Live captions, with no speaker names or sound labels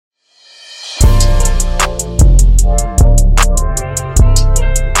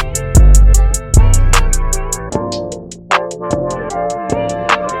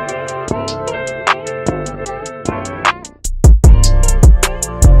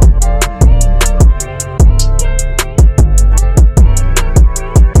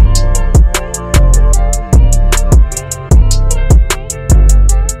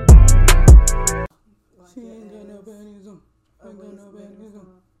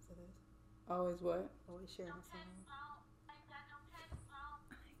Always what? Always sharing a song. I ain't got no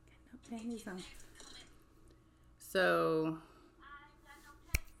panties on. So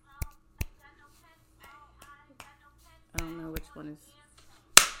I don't know which one is.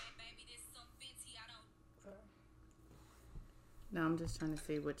 No, I'm just trying to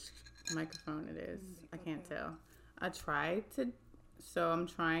see which microphone it is. I can't tell. I tried to, so I'm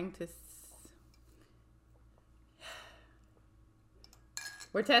trying to.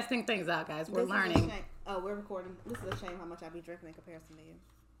 We're testing things out, guys. We're learning. Oh, we're recording. This is a shame how much I be drinking in comparison to you.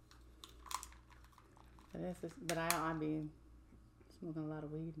 But I be smoking a lot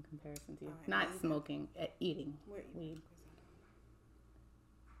of weed in comparison to you. Right, not smoking, eating weed.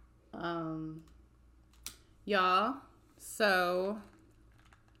 Y'all, so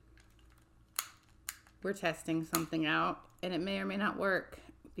we're testing something out, and it may or may not work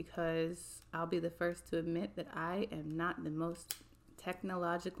because I'll be the first to admit that I am not the most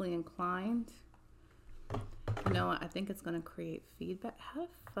technologically inclined. You know what? I think it's going to create feedback. How the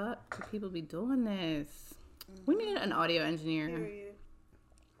fuck do people be doing this? Mm-hmm. We need an audio engineer. Period.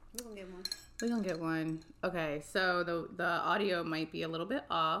 We're going to get one. We're going to get one. Okay, so the audio might be a little bit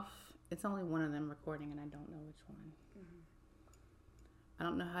off. It's only one of them recording, and I don't know which one. Mm-hmm. I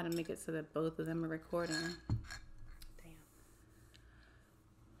don't know how to make it so that both of them are recording. Damn.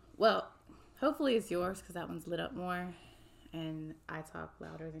 Well, hopefully it's yours because that one's lit up more, and I talk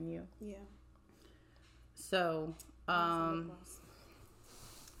louder than you. Yeah. So, be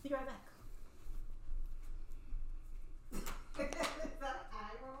right back. Is that an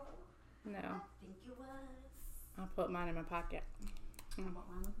eye roll? No. I think it was. I'll put mine in my pocket. I want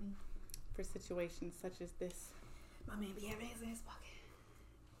mine with me. For situations such as this. My man be having his in his pocket.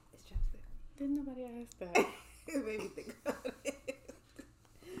 It's chapstick. Didn't nobody ask that? It made me think about it.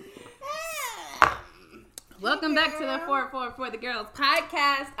 Welcome back to the 444 The Girls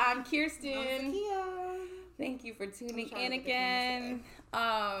podcast. I'm Kirstin. Thank you for tuning in again.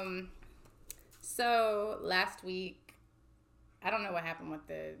 So last week, I don't know what happened with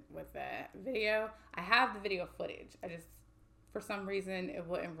the video. I have the video footage. I just, for some reason, it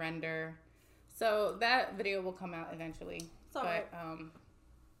wouldn't render. So that video will come out eventually. But right.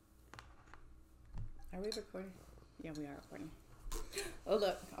 Are we recording? Yeah, we are recording. Oh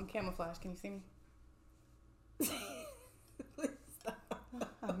look, I'm camouflaged. Can you see me? Please stop.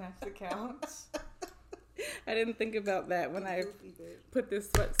 I matched the couch. I didn't think about that when I put this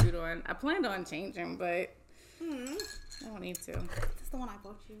sweatsuit on. I planned on changing, but I don't need to. This is the one I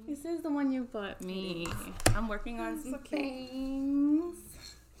bought you. This is the one you bought me. I'm working on some things.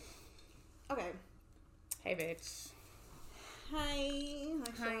 Okay. Hey, bitch. Hi.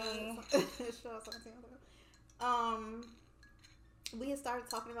 We had started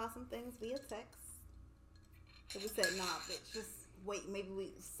talking about some things via text. So we said, nah, bitch, just wait. Maybe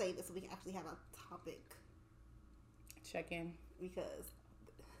we say this so we can actually have a topic. Check in. Because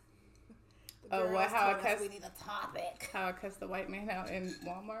how I cussed? We need a topic. How I cussed the white man out in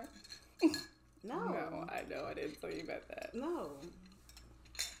Walmart? No. No, I know. I didn't tell you about that. No.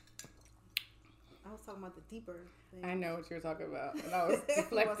 I was talking about the deeper thing. I know what you were talking about. And I was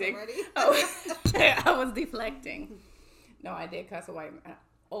deflecting. Ready? I was deflecting. No, I did cuss a white man.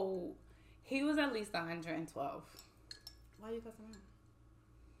 Oh, he was at least 112. Why are you cussing him?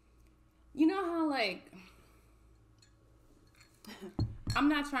 You know how, like, I'm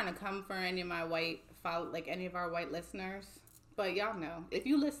not trying to come for any of my any of our white listeners, but y'all know. If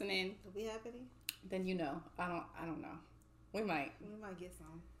you listening, do we have any? Then you know. I don't know. We might get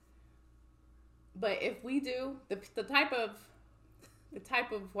some. But if we do, the type of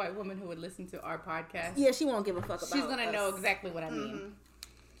white woman who would listen to our podcast, yeah, she won't give a fuck about. She's gonna know exactly what I mean.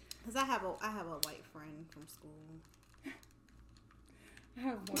 Because I have a white friend from school. I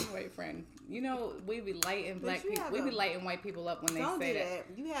have one white friend. You know, we be lighting black people. We be lighting white people up when they say that.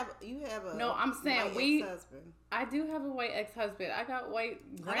 You have a. No, I'm saying ex-husband. I do have a white ex-husband. I got white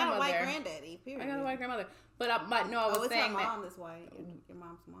grandmother. I got a white granddaddy. Period. I got a white grandmother. But I was saying that. Your mom is white. Your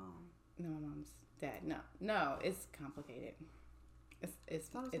mom's mom. No, my mom's dad. No, it's complicated. It's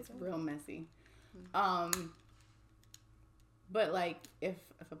real messy. Mm-hmm. But like if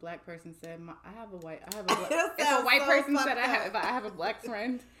a black person said if a white person said I have a black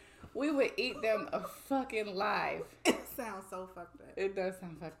friend, we would eat them a fucking live. It sounds so fucked up. It does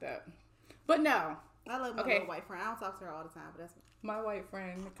sound fucked up. But no. I love my little white friend. I don't talk to her all the time, but that's my white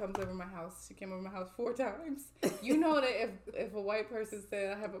friend comes over my house. She came over my house 4 times. You know that if a white person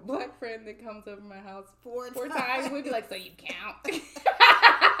said I have a black friend that comes over my house 4 times, we'd be like, so you count?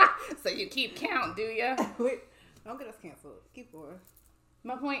 So you keep count, do ya? Wait, don't get us canceled. Keep going.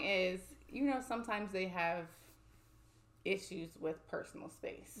 My point is, sometimes they have issues with personal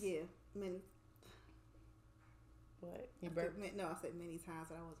space. Yeah, many. What? You burped? No, I said many times,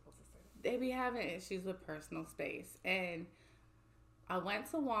 but I wasn't supposed to say that. They be having issues with personal space. And I went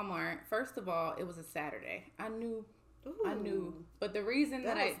to Walmart. First of all, it was a Saturday. I knew. But the reason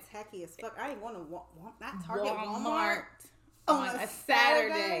that was tacky as fuck. I ain't going to not Target, Walmart on a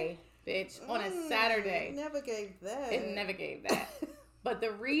Saturday, bitch. On a Saturday. It never gave that. It never gave that. But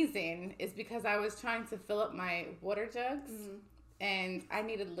the reason is because I was trying to fill up my water jugs and I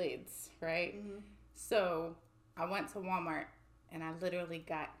needed lids, right? Mm-hmm. So I went to Walmart and I literally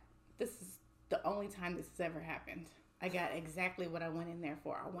this is the only time this has ever happened. I got exactly what I went in there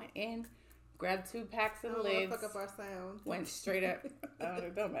for. I went in, grabbed 2 packs of lids. Fuck up our sound. Went straight up.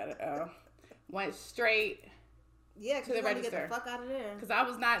 It don't matter. Went straight to the register. Get the fuck out of there. Because I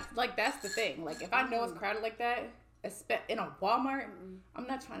was not, like, that's the thing. Like, if I know it's crowded like that, in a Walmart, I'm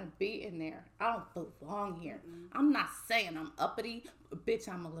not trying to be in there. I don't belong here. I'm not saying I'm uppity. Bitch,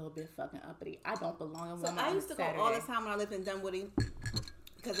 I'm a little bit fucking uppity. I don't belong in Walmart. So I used to go all the time when I lived in Dunwoody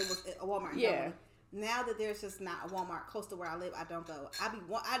because it was a Walmart in Dunwoody. Now that there's just not a Walmart close to where I live, I don't go.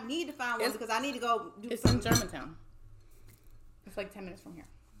 I need to find one because I need to go do It's in Germantown. It's like 10 minutes from here.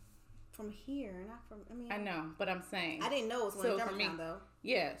 From here, not from, I know, but I'm saying. I didn't know it was in Germantown, though.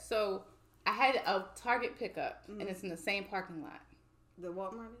 Yeah, so I had a Target pickup, and it's in the same parking lot. The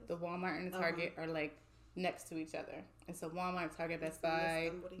Walmart is? The Walmart and the Target are, like, next to each other. It's a Walmart, Target, Best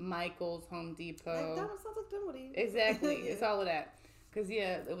Buy, Michael's, Home Depot. That sounds like Dunwoody. Exactly. It's all of that. Because,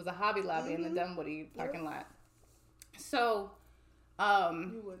 it was a Hobby Lobby in the Dunwoody parking lot. So,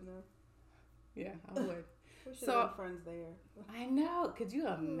 You wouldn't know. Yeah, I would. We should have been friends there. I know. Could you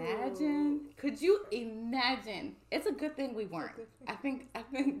imagine? Ooh. Could you imagine? It's a good thing we weren't. I think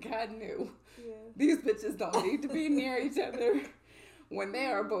God knew. Yeah. These bitches don't need to be near each other when they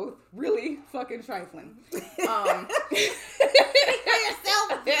are both really fucking trifling. Speak for yourself,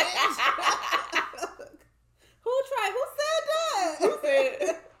 bitch. Who said that? Who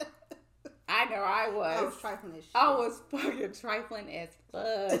said? I know I was. I was trifling as shit. I was fucking trifling as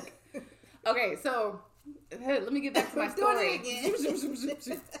fuck. Okay, so let me get back to my story.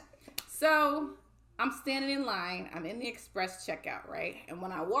 So I'm standing in line. I'm in the express checkout, right? And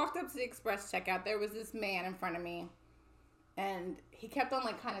when I walked up to the express checkout, there was this man in front of me. And he kept on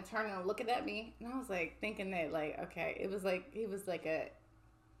like kind of turning and looking at me. And I was like thinking that like, okay, he was like a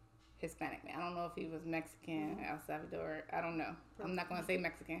Hispanic man. I don't know if he was Mexican, El Salvador. I don't know. I'm not going to say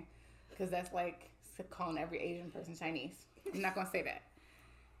Mexican because that's like calling every Asian person Chinese. I'm not going to say that.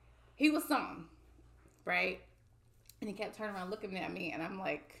 He was something, right? And he kept turning around looking at me, and I'm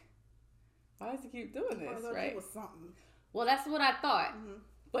like, why does he keep doing this, right? He was something. Well, that's what I thought. Mm-hmm.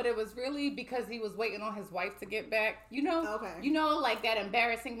 But it was really because he was waiting on his wife to get back. You know? Okay. You know, like that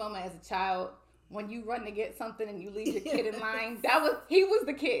embarrassing moment as a child when you run to get something and you leave your kid in line? He was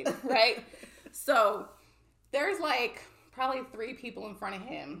the kid, right? So there's like probably 3 people in front of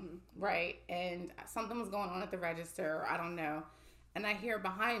him, right? And something was going on at the register, I don't know. And I hear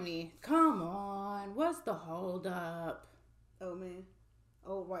behind me, come on, what's the hold up? Oh, man.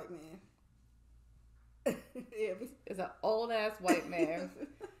 Old white man. Yeah. It's an old ass white man.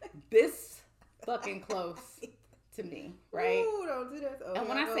 This fucking close to me, right? Ooh, don't do that. Oh, and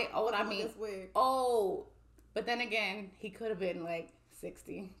when I say old, I mean old. But then again, he could have been like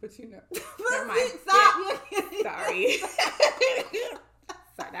 60, but you know. Never mind. Stop. Yeah. Sorry.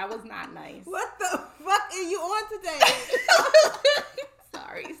 Sorry, that was not nice. What the fuck are you on today?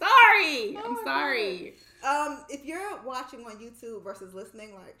 Sorry. I'm sorry. If you're watching on YouTube versus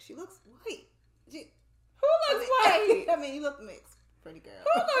listening, like, she looks white. Who looks white? I mean, you look mixed. Pretty girl.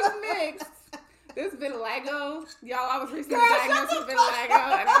 Who looks mixed? This vitiligo. Y'all, I was recently diagnosed with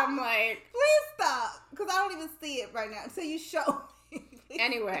vitiligo, and I'm like... Please stop, because I don't even see it right now until you show me.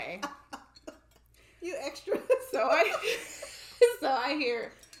 Anyway. You extra. So I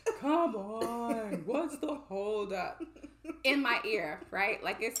hear, come on, what's the hold up? In my ear, right?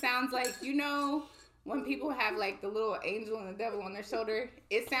 Like, it sounds like, you know, when people have, like, the little angel and the devil on their shoulder,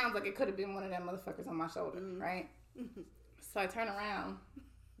 it sounds like it could have been one of them motherfuckers on my shoulder, right? So I turn around,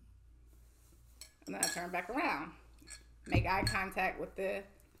 and then I turn back around, make eye contact with the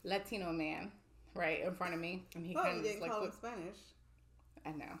Latino man, right, in front of me. And he kind of didn't call him Spanish.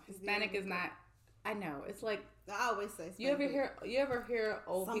 I know. Hispanic is not... I know. It's like... I always say Spanish. You ever hear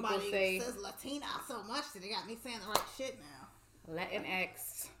old people say... Somebody says Latina so much that they got me saying the right shit now.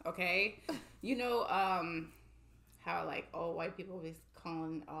 Latinx, okay? You know how, like, old white people be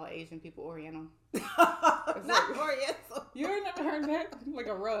calling all Asian people Oriental? Not like, Oriental. You ain't never heard that? Like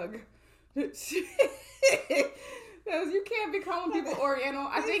a rug. You can't be calling people Oriental.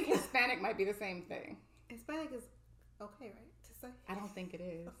 I think Hispanic might be the same thing. Hispanic is okay, right? To say? I don't think it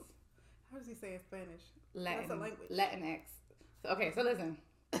is. How does he say in Spanish? Latin. That's a language. Latinx. Okay, so listen.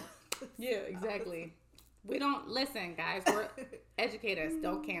 Yeah, exactly. We don't listen, guys. We're educate us.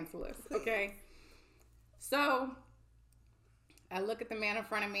 Don't cancel us. Okay. So I look at the man in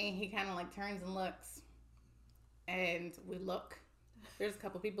front of me. He kind of like turns and looks, and we look. There's a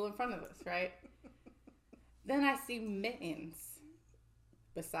couple people in front of us, right? Then I see mittens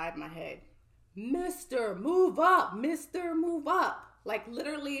beside my head. Mister, move up. Mister, move up. Like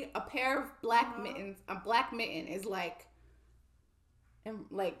literally a pair of black mittens. A black mitten is like, and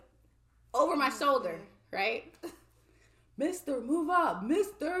like over my shoulder, right? Mister, move up,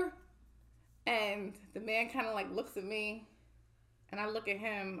 mister. And the man kind of like looks at me, and I look at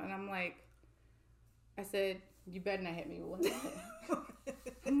him, and I'm like, I said, you better not hit me with one.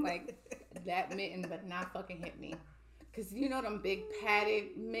 I'm like, that mitten better not fucking hit me. Because you know them big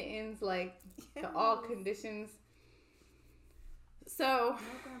padded mittens, like the all conditions. So,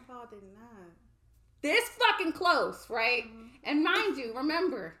 my grandpa did not. This fucking close, right? Mm-hmm. And mind you,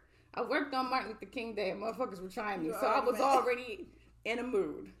 remember, I worked on Martin Luther King Day and motherfuckers were trying me. So I was already in a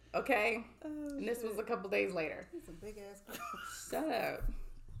mood, okay? Oh, and this was a couple days later. That's a big ass girl. Shut up.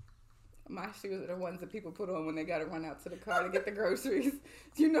 My shoes are the ones that people put on when they got to run out to the car to get the groceries.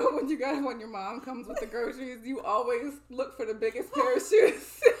 You know when your mom comes with the groceries, you always look for the biggest pair of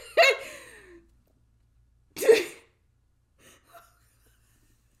shoes.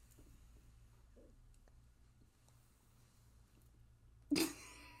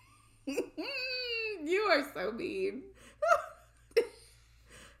 You are so mean.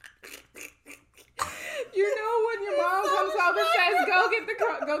 You know when your mom comes home and says,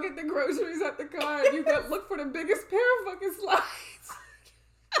 go get the groceries at the car, and you go look for the biggest pair of fucking slides.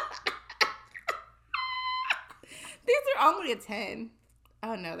 These are only a 10.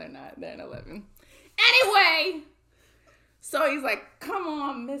 Oh no, they're not. They're an 11. Anyway, so he's like, come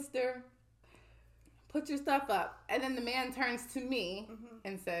on, mister. Put your stuff up. And then the man turns to me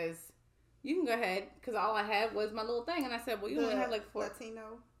and says, you can go ahead, because all I had was my little thing. And I said, well, you only have like 4.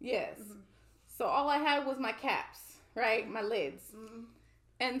 Latino? Yes. Mm-hmm. So all I had was my caps, right? My lids. Mm-hmm.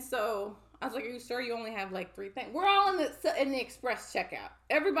 And so I was like, are you sure you only have like 3 things? We're all in the express checkout.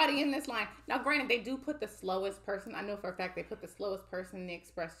 Everybody in this line. Now, granted, they do put the slowest person. I know for a fact they put the slowest person in the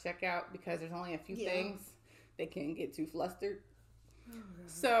express checkout because there's only a few things. They can't get too flustered. Oh,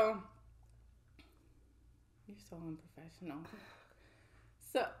 so, you're so unprofessional.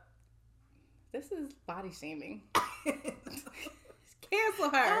 So, this is body shaming. Cancel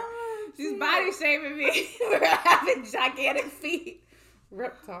her. Oh, she's body shaming me for having gigantic feet.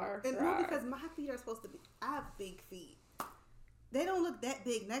 Reptar. And no, because my feet are supposed to be. I have big feet. They don't look that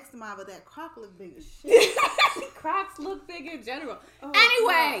big next to mine, but that Croc look big as shit. Crocs look big in general. Oh,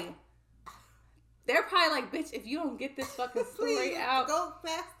 anyway, God. They're probably like, bitch, if you don't get this fucking story out, go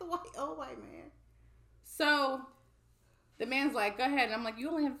past the old white man. So the man's like, go ahead. And I'm like, you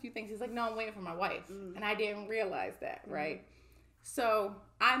only have a few things. He's like, no, I'm waiting for my wife. And I didn't realize that, right? So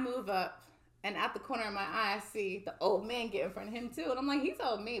I move up, and at the corner of my eye, I see the old man get in front of him too. And I'm like, he's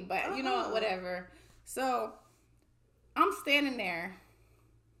old me, but you know what, whatever. So I'm standing there,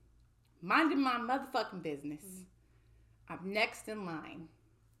 minding my motherfucking business. I'm next in line.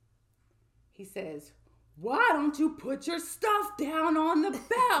 He says, why don't you put your stuff down on the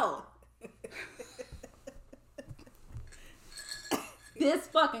belt? This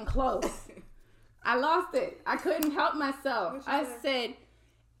fucking close. I lost it. I couldn't help myself. I said,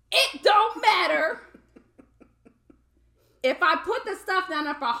 it don't matter. If I put the stuff down,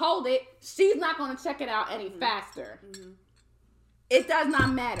 if I hold it, she's not going to check it out any faster. It does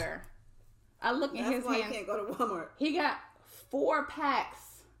not matter. I look at his hands. That's why you can't go to Walmart. He got 4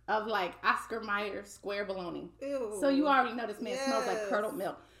 packs of like Oscar Mayer square bologna. Ew. So you already know this man smells like curdled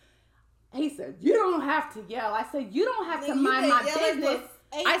milk. He said, you don't have to yell. I said, you don't have to mind my business.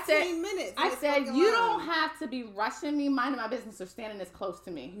 I said, you don't have to be rushing me, minding my business, or standing this close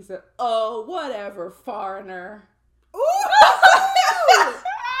to me. He said, oh, whatever, foreigner. Ooh.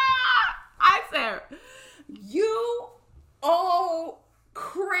 I said, you old,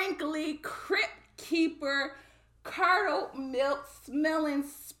 crinkly, crypt keeper, curdled milk smelling,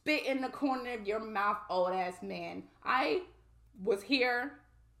 spit in the corner of your mouth, old ass man. I was here,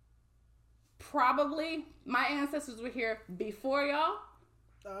 probably, my ancestors were here before y'all.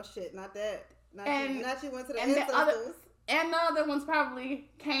 Oh shit, not that. Not you went to the ancestors. And the other ones probably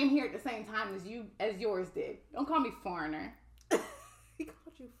came here at the same time as yours did. Don't call me foreigner. He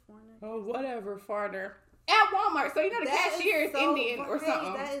called you foreigner. Oh, whatever, foreigner. At Walmart, so you know the cashier is Indian or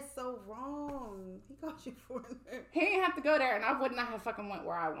something. That is so wrong. He called you foreigner. He didn't have to go there, and I would not have fucking went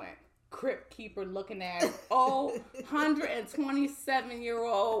where I went. crypt keeper looking ass, old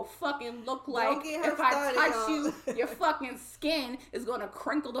 127-year-old fucking look like if I touch you, your fucking skin is gonna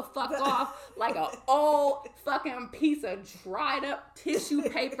crinkle the fuck off like a old fucking piece of dried up tissue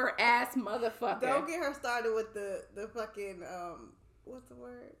paper ass motherfucker. Don't get her started with the fucking what's the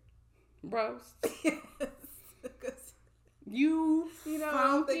word? Roast. You know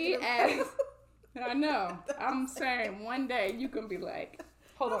funky ass. I know. I'm saying one day you can be like,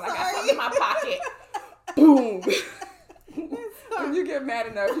 hold on, I got something in my pocket. Boom. When you get mad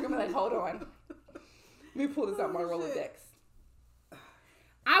enough, you can be like, hold on. Let me pull this out my Rolodex.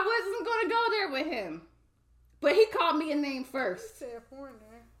 I wasn't going to go there with him. But he called me a name first. He said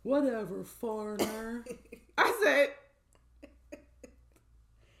foreigner. Whatever, foreigner. I said,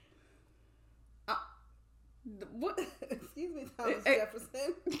 what? Excuse me, Thomas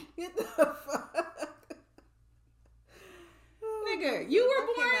Jefferson. Get the fuck. Nigga, you were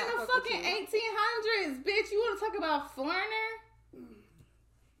born in the fucking 1800s, bitch. You want to talk about foreigner?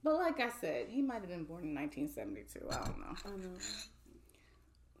 But like I said, he might have been born in 1972. I don't know. I know.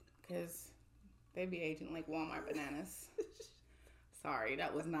 Because they be aging like Walmart bananas. Sorry,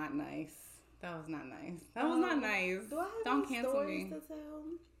 that was not nice. That was not nice. Don't cancel me. To tell?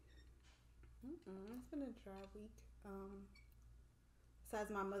 It's been a dry week. Besides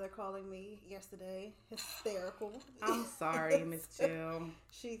my mother calling me yesterday, hysterical. I'm sorry, Miss Jill.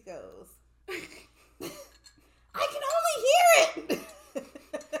 She goes, I can only hear it.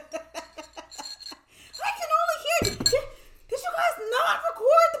 I can only hear it. Did you guys not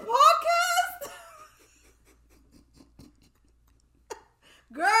record the podcast?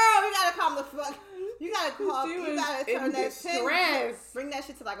 Girl, you gotta calm the fuck. You gotta turn that shit. Bring that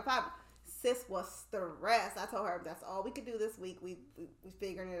shit to like a 5. Sis was stressed. I told her that's all we could do this week. We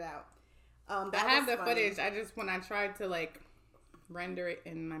figured it out. I have the footage. I just, when I tried to like render it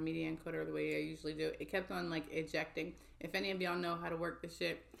in my media encoder the way I usually do, it kept on like ejecting. If any of y'all know how to work this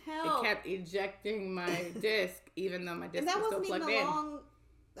shit, it kept ejecting my disc, even though my disc was still plugged in.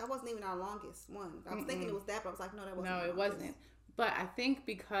 That wasn't even our longest one. I was thinking it was that, but I was like, no, that wasn't. No, it wasn't. But I think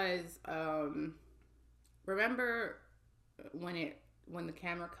because remember when the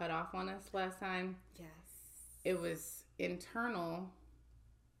camera cut off on us last time? Yes. It was internal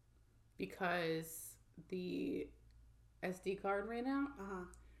because the SD card ran out. Uh-huh.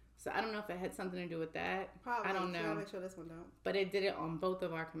 So I don't know if it had something to do with that. Probably. I don't know. I'll make sure this one don't. But it did it on both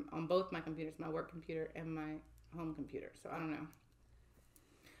of on both my computers, my work computer and my home computer. So I don't know.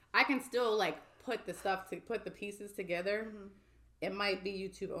 I can still like put the pieces together. Mm-hmm. It might be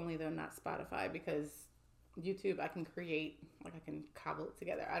YouTube only though, not Spotify, because YouTube, I can cobble it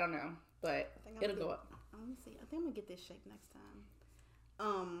together. I don't know, but it'll go up. Let me see. I think I'm gonna get this shake next time.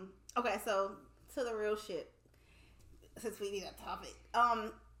 Okay, so to the real shit. Since we need a topic,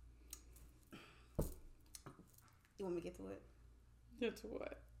 you want me to get to it? Get to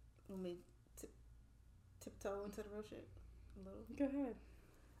what? You want me to tiptoe into the real shit a little? Go ahead.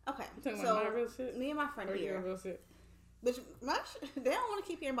 Okay, you talking about my real shit? Me and my friend or here. Your real shit? But they don't want to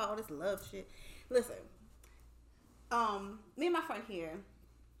keep hearing about all this love shit. Listen. Me and my friend here,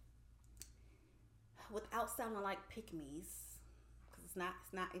 without sounding like pick-me's, because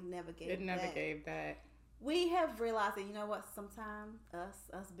it never gave that. We have realized that, you know what, sometimes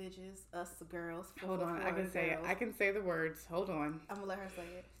us bitches, us girls. Hold on, I can say it. I can say the words. Hold on. I'm going to let her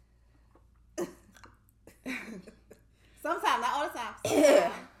say it. Sometimes, not all the time.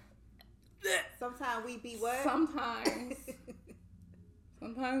 Sometimes we be what? Sometimes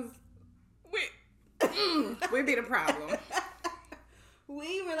we be the problem.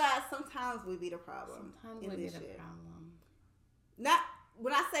 We realize sometimes we be the problem. Sometimes we be the problem. Not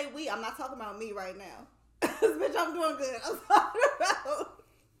when I say we, I'm not talking about me right now. Bitch, I'm doing good. I'm talking about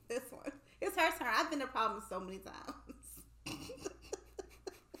this one. It's her turn. I've been the problem so many times.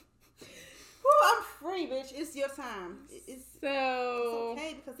 Woo, I'm free, bitch. It's your time. It's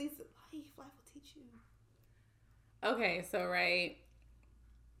okay because life will teach you. Okay, so right.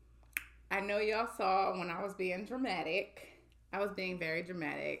 I know y'all saw when I was being dramatic. I was being very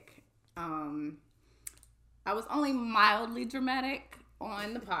dramatic. I was only mildly dramatic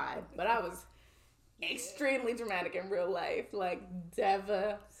on the pod, but I was extremely dramatic in real life. Like,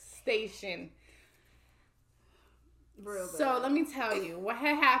 devastation. Real bad. So, let me tell you, what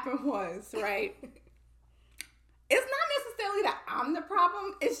had happened was, right? It's not necessarily that I'm the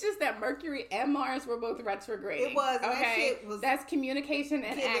problem. It's just that Mercury and Mars were both retrograde. It was. Okay? That shit was. That's communication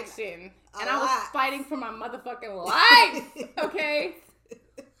and action. And I was fighting for my motherfucking life. Okay?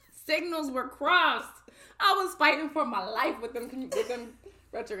 Signals were crossed. I was fighting for my life with them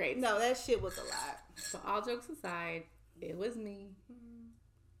retrogrades. No, that shit was a lot. So all jokes aside, it was me.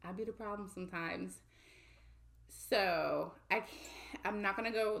 I be the problem sometimes. So I'm not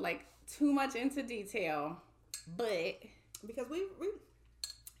gonna go like too much into detail, but because we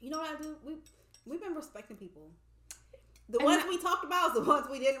you know what I do? We've been respecting people. The ones we talked about is the ones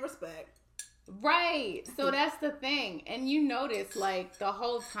we didn't respect. Right. So that's the thing. And you notice, like, the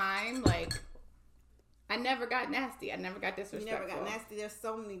whole time, like, I never got nasty. I never got disrespectful. You never got nasty. There's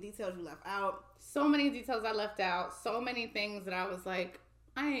so many details you left out. So many details I left out. So many things that I was like,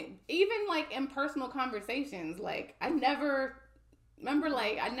 even like in personal conversations, like, I never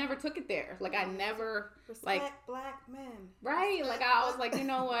took it there. Like, I never, respect like, black men. Right. Respect like, I was like, you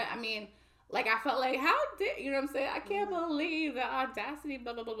know what? I mean, like, I felt like, you know what I'm saying? I can't believe the audacity,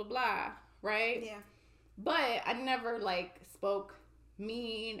 blah, blah, blah, blah, blah. Right? Yeah. But I never, like, spoke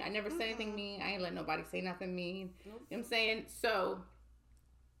mean. I never said anything mean. I ain't let nobody say nothing mean. Nope. You know what I'm saying? So,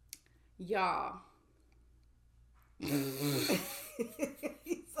 y'all. That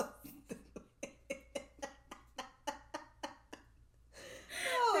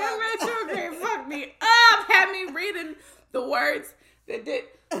retrograde fucked me up. Had me reading the words that did.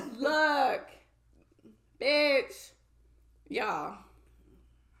 Look. Bitch. Y'all.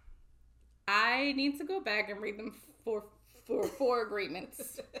 I need to go back and read them for four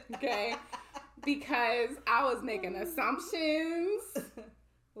agreements, okay? Because I was making assumptions.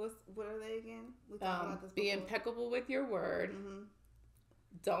 What are they again? We talked about this be before. impeccable with your word. Mm-hmm.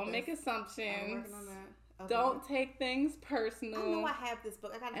 Don't make assumptions. I'm working on that. Okay. Don't take things personal. I know I have this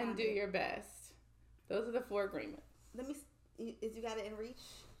book. I gotta and do your best. Those are the 4 agreements. Let me. Is you got it in reach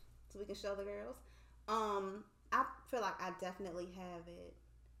so we can show the girls? I feel like I definitely have it.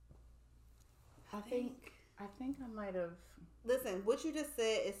 I think I might have. Listen, what you just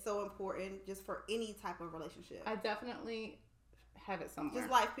said is so important just for any type of relationship. I definitely have it somewhere.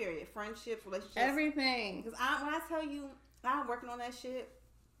 Just life period. Friendships, relationships. Everything. Because when I tell you I'm working on that shit,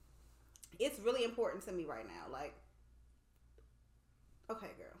 it's really important to me right now. Like, okay,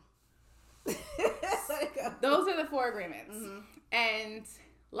 girl. Let it go. Those are the 4 agreements. Mm-hmm. And,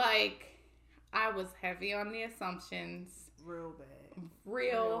 like, I was heavy on the assumptions. Real bad.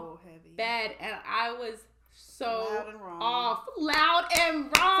 Real heavy. Bad. And I was so loud and wrong. off. Loud and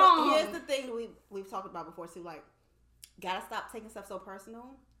wrong. So here's the thing that we've talked about before too. Like, gotta stop taking stuff so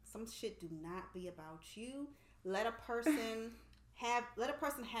personal. Some shit do not be about you. Let a person have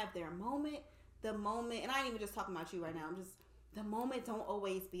their moment. The moment, and I ain't even just talking about you right now. I'm just, the moment don't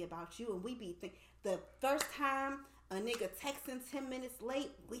always be about you. And we be the first time a nigga texting 10 minutes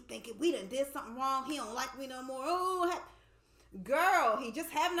late, we thinking we done did something wrong. He don't like me no more. Oh, girl, he just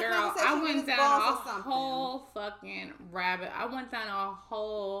having a conversation. I went with his down boss a whole fucking rabbit. I went down a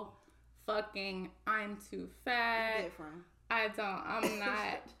whole fucking. I'm too fat. Different. I'm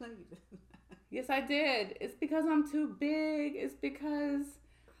not. No, you didn't. Yes, I did. It's because I'm too big. It's because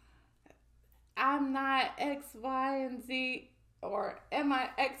I'm not X, Y, and Z. Or am I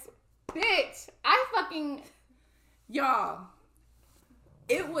X? Bitch, I fucking. Y'all.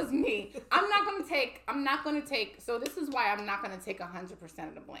 It was me. I'm not going to take. So this is why I'm not going to take 100%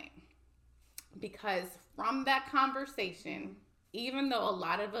 of the blame. Because from that conversation, even though a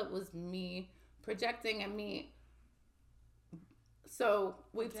lot of it was me projecting and me. So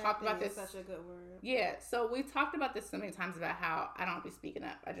we've talked about this. Such a good word. Yeah. So we've talked about this so many times about how I don't be speaking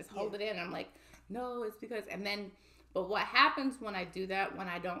up. I just hold it in. I'm like, no, it's because. And then, but what happens when I do that, when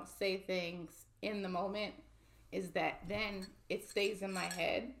I don't say things in the moment, is that then it stays in my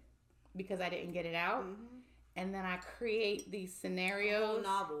head because I didn't get it out. Mm-hmm. And then I create these scenarios,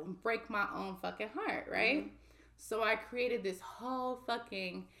 break my own fucking heart, right? Mm-hmm. So I created this whole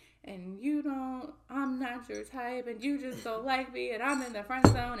fucking, and I'm not your type, and you just don't like me, and I'm in the friend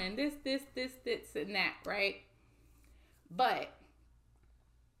zone, and this, and that, right? But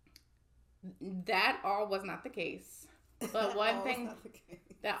that all was not the case. But one thing,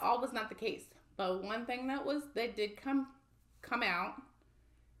 that all was not the case. But one thing that did come out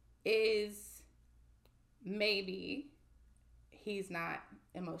is maybe he's not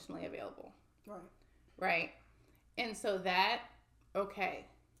emotionally available. Right. Right. And so that, okay.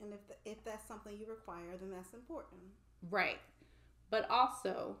 And if that's something you require, then that's important. Right. But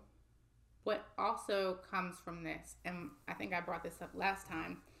also, what also comes from this, and I think I brought this up last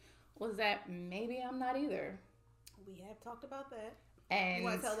time, was that maybe I'm not either. We have talked about that. And you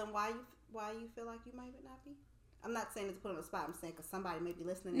want to tell them why you feel like you might not be? I'm not saying it to put on the spot. I'm saying because somebody may be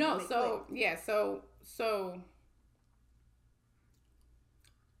listening. No, so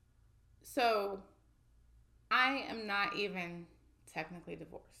I am not even technically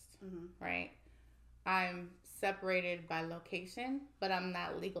divorced, right? I'm separated by location, but I'm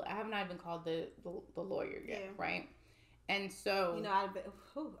not legal. I have not even called the lawyer yet, right? And so, you know,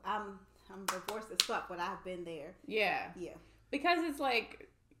 I'm divorced as fuck, but I've been there. Yeah. Yeah. Because it's like,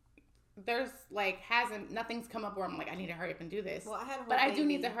 there's like, nothing's come up where I'm like, I need to hurry up and do this. Well, I had a whole But baby. I do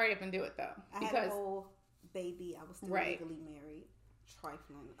need to hurry up and do it though. I had a whole baby. I was still legally married.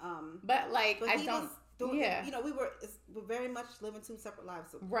 Trifling. But like, but I don't. You know, we're very much living two separate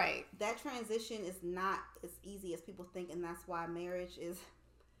lives. So right. That transition is not as easy as people think, and that's why marriage is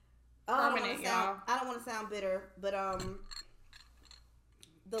permanent, y'all. I don't want to sound bitter, but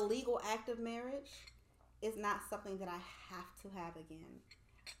the legal act of marriage is not something that I have to have again.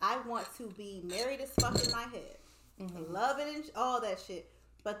 I want to be married as fuck in my head, loving and all that shit.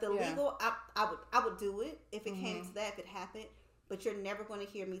 But the legal, I would do it if it came to that, if it happened. But you're never going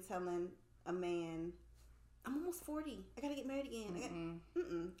to hear me telling a man, I'm almost 40. I gotta get married again.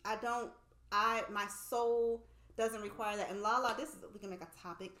 I don't. My soul doesn't require that. And Lala, we can make a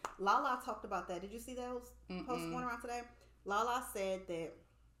topic. Lala talked about that. Did you see those posts going around today? Lala said that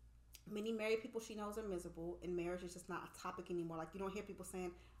many married people she knows are miserable, and marriage is just not a topic anymore. Like, you don't hear people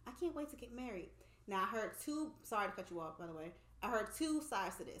saying, I can't wait to get married. Now, I heard sorry to cut you off, by the way. I heard two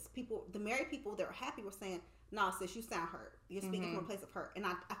sides to this. The married people that are happy were saying, no, sis, you sound hurt. You're speaking from a place of hurt. And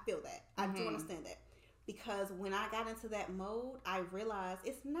I feel that. I do understand that. Because when I got into that mode, I realized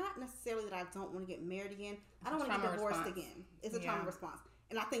it's not necessarily that I don't want to get married again. I don't want to get divorced again. It's a trauma response.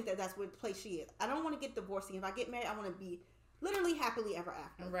 And I think that's where the place she is. I don't want to get divorced again. If I get married, I want to be literally happily ever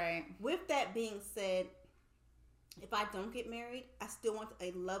after. Right. With that being said, if I don't get married, I still want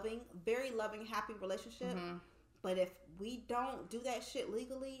a loving, very loving, happy relationship. But if we don't do that shit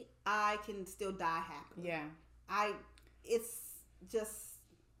legally, I can still die happily. Yeah. It's just...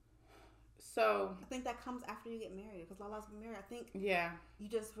 So... I think that comes after you get married. Because Lala's been married. I think... Yeah. You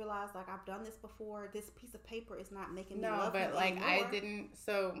just realize, like, I've done this before. This piece of paper is not making me love him like, anymore. I didn't...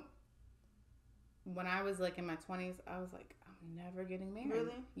 So, when I was, like, in my 20s, I was like, I'm never getting married.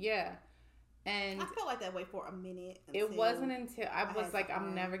 Really? Yeah. And... I felt like that way for a minute. It wasn't until... I was like,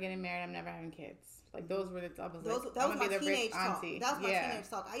 I'm never getting married. I'm never having kids. Like, those were the... I was like, that was my teenage talk. auntie. That was my teenage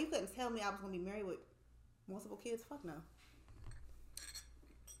talk. You couldn't tell me I was going to be married with multiple kids. Fuck no.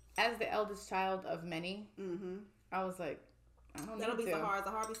 As the eldest child of many, I was like, I don't need to. That'll be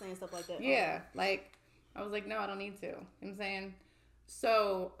Zahar be saying stuff like that. Yeah. Like, I was like, no, I don't need to. You know what I'm saying?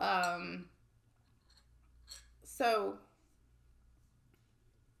 So,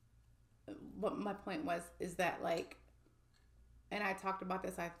 what my point was is that, like, and I talked about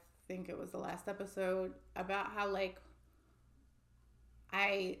this, I think it was the last episode, about how, like,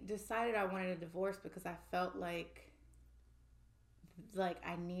 I decided I wanted a divorce because I felt like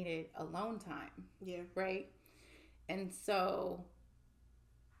I needed alone time. Yeah. Right? And so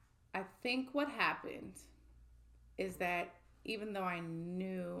I think what happened is that even though I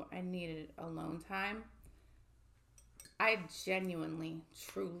knew I needed alone time, I genuinely,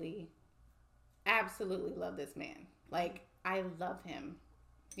 truly, absolutely love this man. Like, I love him.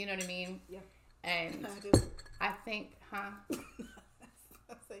 You know what I mean? Yeah. And I do. I think, huh?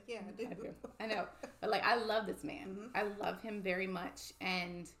 I said, yeah, I do. I know. But, like, I love this man. I love him very much.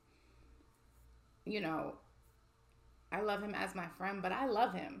 And, you know, I love him as my friend, but I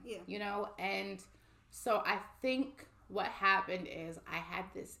love him. Yeah. You know? And so I think what happened is I had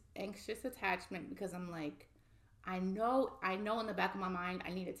this anxious attachment because I'm like, I know in the back of my mind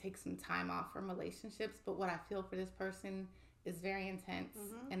I need to take some time off from relationships, but what I feel for this person is very intense.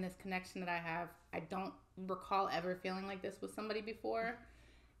 And this connection that I have, I don't recall ever feeling like this with somebody before.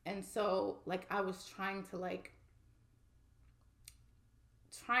 And so, like, I was trying to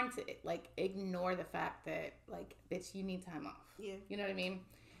ignore the fact that, like, bitch, you need time off. Yeah. You know what I mean?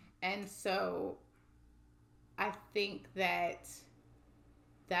 And so I think that's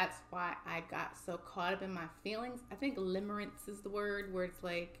why I got so caught up in my feelings. I think limerence is the word, where it's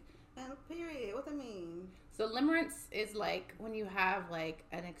like... And period. What that mean? So limerence is like when you have, like,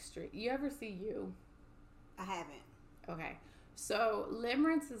 an extreme... You ever see You? I haven't. Okay. So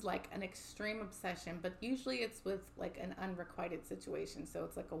limerence is like an extreme obsession, but usually it's with, like, an unrequited situation. So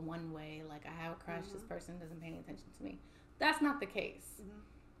it's like a one-way, like, I have a crush, this person doesn't pay any attention to me. That's not the case.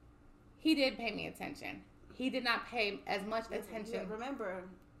 He did pay me attention. He did not pay as much attention. Yeah, remember,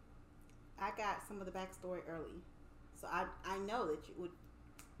 I got some of the backstory early. So I know that you would...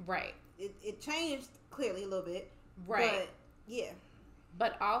 Right. It changed clearly a little bit. Right. But, yeah.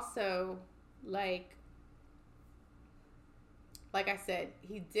 But also, like I said,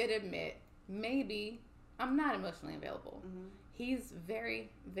 he did admit, maybe I'm not emotionally available. He's very,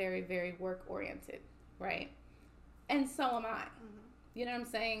 very, very work-oriented, right? And so am I. You know what I'm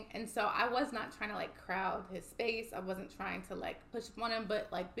saying? And so I was not trying to, like, crowd his space. I wasn't trying to, like, push up on him. But,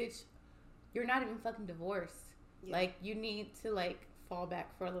 like, bitch, you're not even fucking divorced. Yeah. Like, you need to, like, fall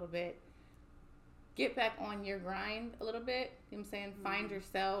back for a little bit. Get back on your grind a little bit. You know what I'm saying? Mm-hmm. Find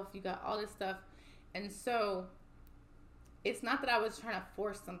yourself. You got all this stuff. And so, it's not that I was trying to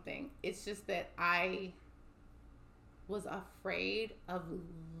force something. It's just that I was afraid of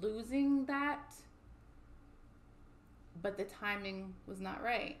losing that. But the timing was not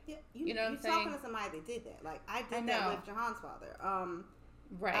right. Yeah, you know what I'm saying? You're talking to somebody that did that. Like, I did that with Jahan's father.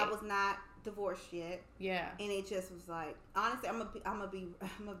 Right. I was not divorced yet. Yeah. And it just was like, honestly, I'm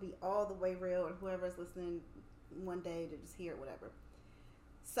gonna be all the way real, and whoever's listening one day to just hear it, whatever.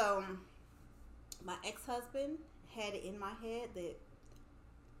 So, my ex-husband had it in my head that,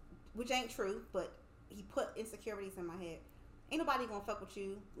 which ain't true, but he put insecurities in my head. Ain't nobody gonna fuck with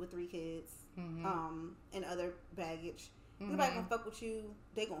you with 3 kids, and other baggage. Nobody gonna fuck with you.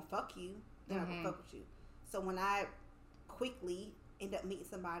 They gonna fuck you. They're not gonna fuck with you. So when I quickly end up meeting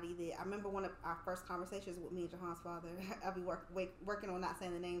somebody that I remember one of our first conversations with me and Jahan's father. I'll be working on not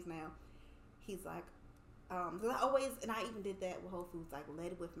saying the names now. He's like, because I always, and I even did that with Whole Foods, like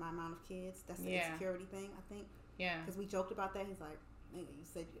led with my amount of kids. That's the insecurity thing, I think. Yeah. Because we joked about that. He's like, nigga, you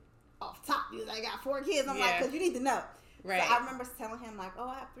said you off top. You was like, I got 4 kids. I'm like, because you need to know. Right. So I remember telling him like, oh,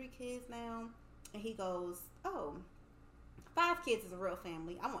 I have 3 kids now, and he goes, oh, 5 kids is a real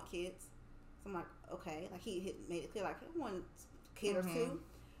family. I want kids. So I'm like, okay. Like he made it clear, like I want a kid or 2.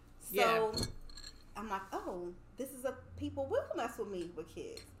 So I'm like, oh, this is a people will mess with me with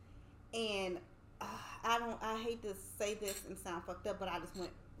kids, and I hate to say this and sound fucked up, but I just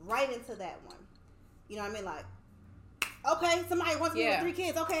went right into that one. You know what I mean? Like, okay, somebody wants me with 3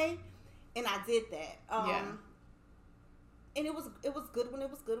 kids, okay, and I did that. And it was good when it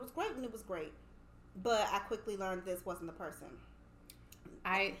was good. It was great when it was great. But I quickly learned this wasn't the person.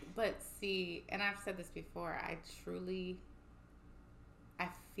 But see, and I've said this before, I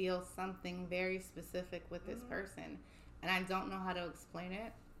feel something very specific with this person. And I don't know how to explain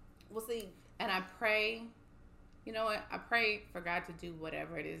it. We'll see. And I pray, you know what? I pray for God to do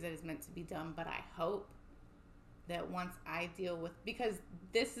whatever it is that is meant to be done. But I hope that once I deal with, because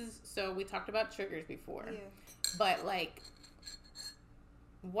this is, so we talked about triggers before. Yeah. But like,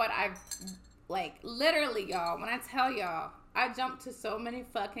 what I've, like, literally, y'all, when I tell y'all, I jumped to so many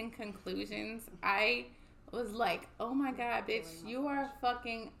fucking conclusions. I was like, oh my God, bitch, you are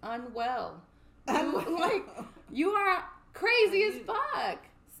fucking unwell. You are crazy as fuck.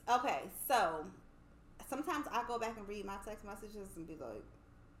 Okay, so sometimes I go back and read my text messages and be like,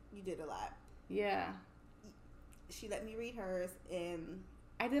 you did a lot. Yeah. She let me read hers, and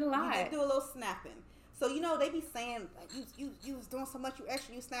I did a lot. You did do a little snapping. So, you know, they be saying, like, you was doing so much,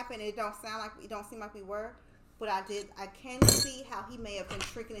 you snapping, and it don't seem like we were. But I can see how he may have been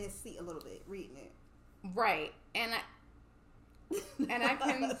shrinking in his seat a little bit, reading it. Right. And I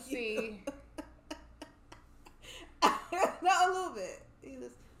can see. Not a little bit.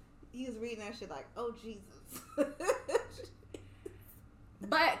 He was reading that shit like, oh, Jesus.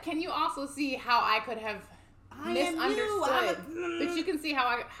 But can you also see how I could have misunderstood? But you can see how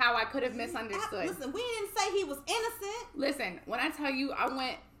I could have misunderstood. Listen, we didn't say he was innocent. Listen, when I tell you, I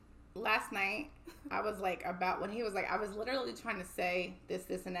went last night. I was like, when he was like, I was literally trying to say this,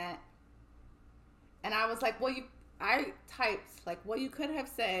 and that, and I was like, I typed like, you could have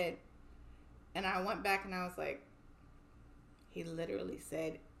said, and I went back and I was like, he literally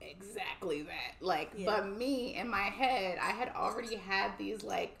said exactly that. Like, but me in my head, I had already had these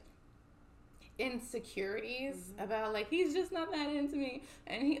like insecurities about like, he's just not that into me,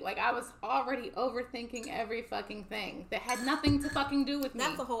 and he, like, I was already overthinking every fucking thing that had nothing to fucking do with me.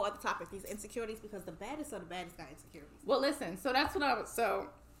 That's a whole other topic, these insecurities, because the baddest of the baddest got insecurities. Well, listen, so that's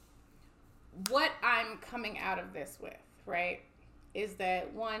what I'm coming out of this with, right, is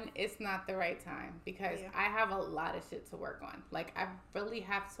that, one, it's not the right time, because I have a lot of shit to work on. Like, I really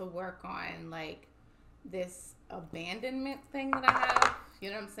have to work on like this abandonment thing that I have. You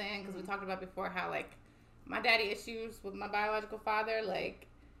know what I'm saying? Because we talked about before how, like, my daddy issues with my biological father, like,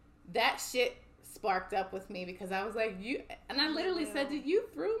 that shit sparked up with me because I was like, and I literally said, you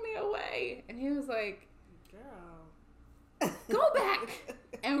threw me away. And he was like, girl, go back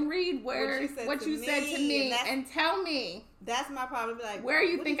and read what you said to me and tell me. That's my problem. Be like, where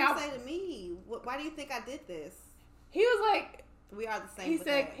you think I say to me? Why do you think I did this? He was like, we are the same.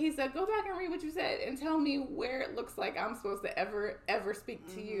 He said, go back and read what you said and tell me where it looks like I'm supposed to ever speak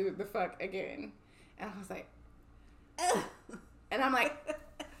to you the fuck again. And I was like, and I'm like,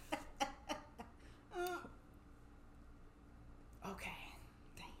 okay,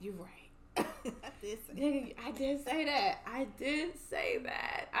 you're right. I did say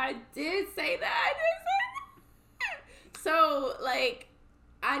that. So, like,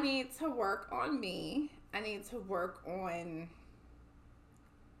 I need to work on me. I need to work on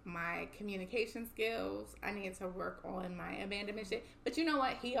my communication skills. I need to work on my abandonment shit. But you know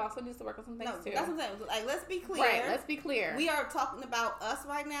what? He also needs to work on some things too. That's what I'm saying. Like, let's be clear. Right, let's be clear. We are talking about us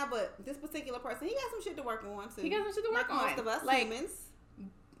right now, but this particular person, he got some shit to work on too. He got some shit to work on. Most of us like, humans.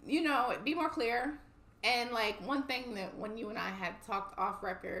 You know, be more clear. And like one thing that when you and I had talked off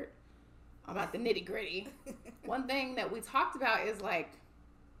record about the nitty gritty, one thing that we talked about is like,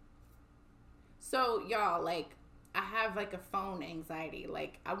 so y'all, like, I have like a phone anxiety.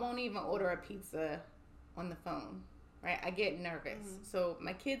 Like, I won't even order a pizza on the phone, right? I get nervous. Mm-hmm. So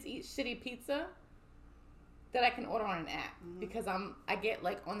my kids eat shitty pizza that I can order on an app because I get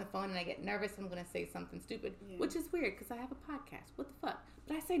like on the phone and I get nervous. I'm gonna say something stupid, which is weird because I have a podcast. What the fuck?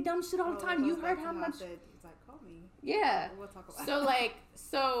 But I say dumb shit all the time. You heard how much? It's like, call me. Yeah. We'll talk about.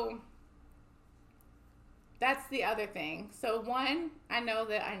 So that's the other thing. So one, I know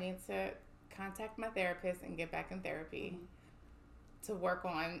that I need to contact my therapist and get back in therapy to work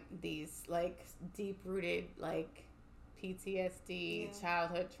on these like deep-rooted like PTSD,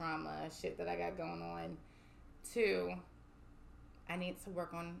 childhood trauma shit that I got going on. Two, I need to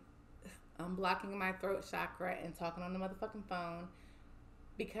work on unblocking my throat chakra and talking on the motherfucking phone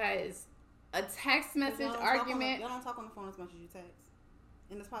because a text message argument. Y'all don't talk on the phone as much as you text,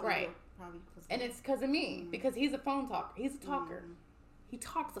 and it's probably right. And it's because of me because he's a phone talker. He's a talker. He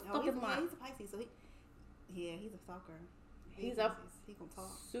talks a fucking lot. Yeah, he's a Pisces, so he's a talker. He gonna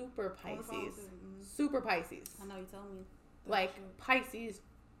talk. Super Pisces. Super Pisces. I know you told me. Like Pisces,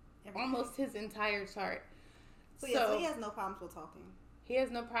 almost his entire chart. So he has no problems with talking. He has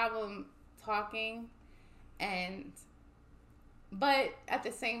no problem talking, but at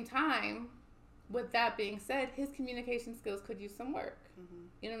the same time, with that being said, his communication skills could use some work. Mm-hmm.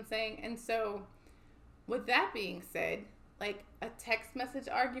 You know what I'm saying? And so, with that being said, like a text message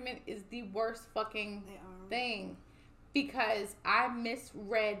argument is the worst fucking thing because I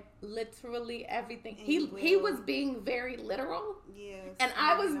misread literally everything. And he was being very literal. Yes. And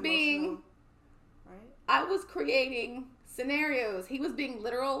I was being right? I was creating scenarios. He was being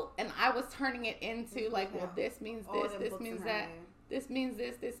literal and I was turning it into like, well, this means this, this means that, this means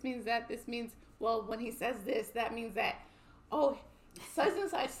this means that, this means, well, when he says this, that means that, oh, such and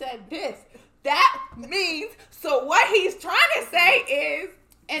such said this. That means, so what he's trying to say is,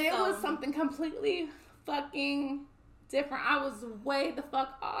 and it was something completely fucking different. I was way the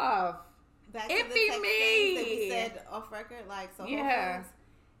fuck off. Back to the text things that we said off record, like, so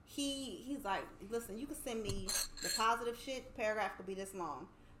he's like, listen, you can send me the positive shit, paragraph could be this long,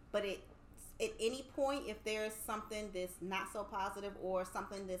 but at any point, if there's something that's not so positive or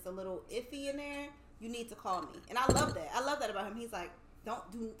something that's a little iffy in there, you need to call me. And I love that. I love that about him. He's like,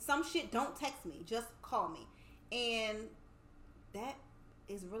 don't do some shit. Don't text me. Just call me. And that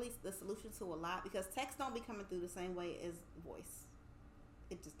is really the solution to a lot because text don't be coming through the same way as voice.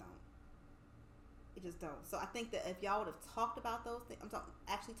 It just don't. It just don't. So I think that if y'all would have talked about those things,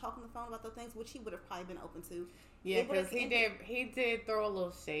 actually talking on the phone about those things, which he would have probably been open to. Yeah, because he did throw a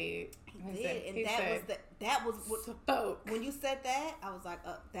little shade. He did, and that was what spoke. When you said that, I was like,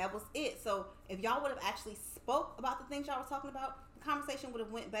 that was it. So if y'all would have actually spoke about the things y'all were talking about, the conversation would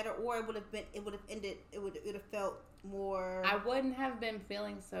have went better, or it would have ended. It would have felt more. I wouldn't have been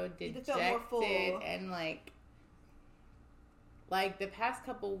feeling so dejected felt more full. And like the past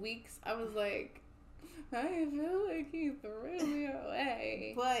couple weeks, I was like, I feel like he threw me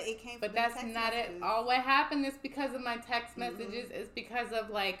away. But it came from But that's not messages. It. All what happened is because of my text messages. It's because of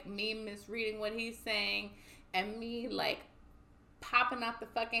like me misreading what he's saying and me like popping out the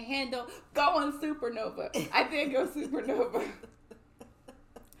fucking handle, going supernova. I did go supernova.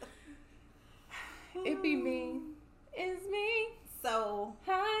 It be me. It's me. So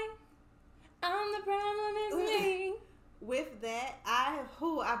hi. I'm the problem, it's me. With that,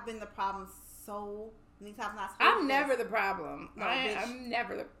 I've been the problem so many times. I'm never the problem. No, I'm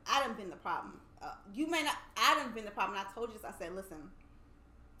never the. I done been the problem. You may not. I done been the problem. I told you this. I said, listen.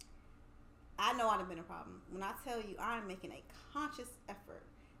 I know I done been a problem. When I tell you, I'm making a conscious effort,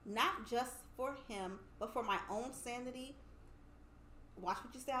 not just for him, but for my own sanity. Watch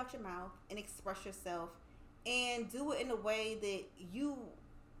what you say out your mouth and express yourself, and do it in a way that you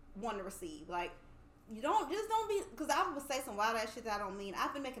want to receive. Like. You don't be, because I would say some wild ass shit that I don't mean.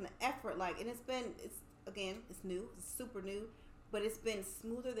 I've been making an effort, like, and it's new, it's super new, but it's been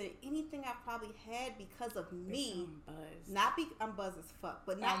smoother than anything I've probably had because of me. I'm buzzed as fuck,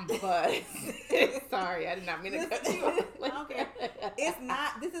 but not. I'm buzzed. Sorry, I did not mean to cut you off. Okay. This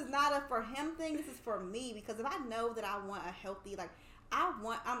is not a for him thing. This is for me because if I know that I want a healthy, like, I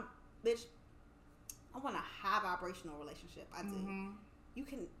want a high vibrational relationship. I do. Mm-hmm. You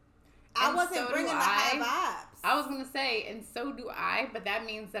can. I wasn't bringing the high vibes. I was gonna say, and so do I, but that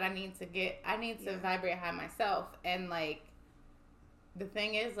means that I need to vibrate high myself. And like, the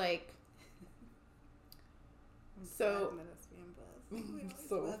thing is, like, so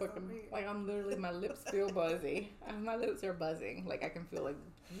fucking, like, I'm literally, my lips feel buzzy. My lips are buzzing. Like, I can feel like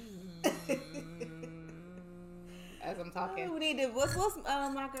as I'm talking. Oh, we need to. What's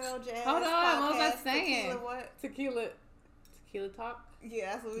my girl Jazz? Hold on, podcast, what was I saying? Tequila what? Tequila talk.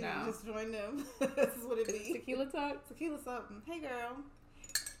 Yeah, so we just joined them. This is what it be. Tequila talk. Tequila something. Hey girl.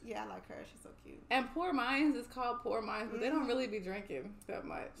 Yeah, I like her. She's so cute. And Poor Minds is called Poor Minds, but they don't really be drinking that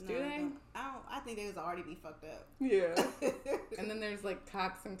much, do they? I think they was already be fucked up. Yeah. And then there's like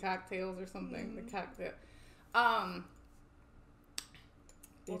cocks and cocktails or something. The cocktail.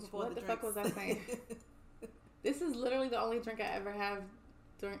 What the fuck was I saying? This is literally the only drink I ever have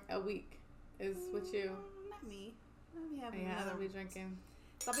during a week is with you. Not me. I'll be having another. I'll be drinking.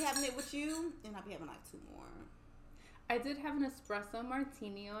 So I'll be having it with you, and I'll be having like 2 more. I did have an espresso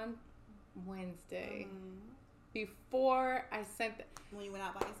martini on Wednesday. Before I sent when you went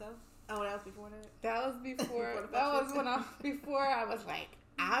out by yourself? Oh, that was before that? That was before. Before I was like,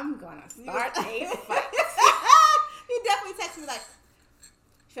 I'm gonna start a fight. You definitely texted me like,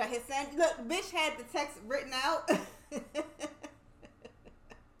 should I hit send? Look, bitch had the text written out.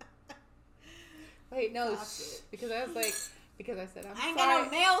 Wait, no, because I said I'm sorry. I ain't got no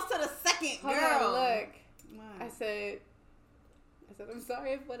nails to the second, girl. Hold on, look. I said, I'm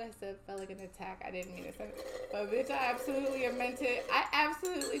sorry if what I said felt like an attack. I didn't mean it. But bitch, I absolutely meant it. I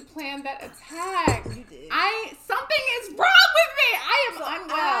absolutely planned that attack. You did. Something is wrong with me. I am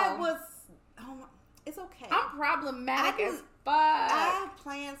unwell. It's okay. I'm problematic as fuck. I have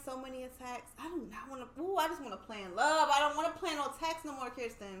planned so many attacks. I do not want to. I just want to plan love. I don't want to plan no attacks no more,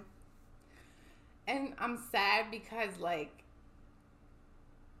 Kirstin. And I'm sad because, like,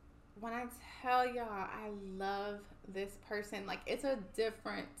 when I tell y'all I love this person, like, it's a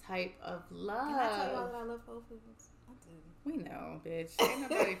different type of love. Can I tell y'all that I love Whole Foods? I do. We know, bitch. Ain't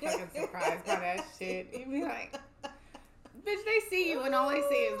nobody fucking surprised by that shit. You be like, bitch, they see you and all they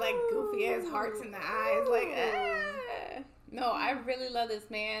see is, like, goofy ass hearts in the eyes. Like, No, I really love this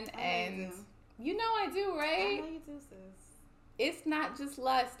man. And you know I do, right? I know you do, sis. It's not just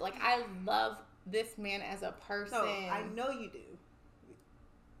lust. Like, I love this man as a person. No, I know you do.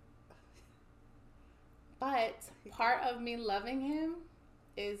 But part of me loving him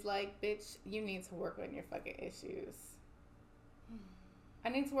is like, bitch, you need to work on your fucking issues. I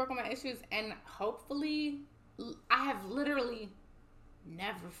need to work on my issues, and hopefully, I have literally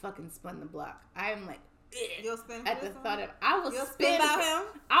never fucking spun the block. I am like, you'll spin at the thought of I will You'll spin about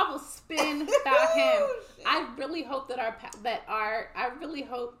him. I will spin about him. I really hope that I really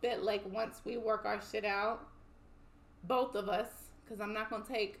hope that, like, once we work our shit out, both of us, because I'm not gonna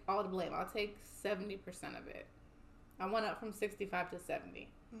take all the blame. I'll take 70% of it. I went up from 65 to 70.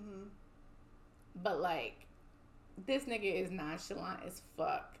 Mm-hmm. But, like, this nigga is nonchalant as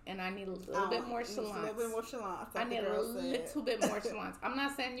fuck, and I need a little bit more chalance. A little bit more chalance. I need a little bit more chalance. I'm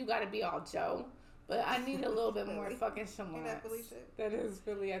not saying you got to be all Joe, but I need a little bit more fucking chalance. That Philly shit? That is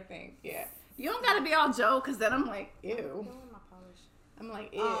Philly, I think. Yeah. You don't got to be all Joe, because then I'm like, ew. My polish. I'm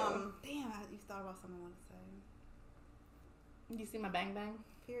like, ew. Damn, you thought about something I wanted to say. You see my bang bang?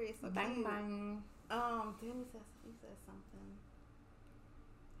 Period. So bang cute. bang. Then he said something.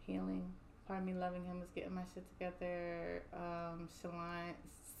 Healing. Part of me loving him is getting my shit together. Chalance.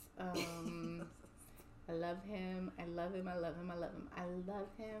 I love him. I love him. I love him. I love him. I love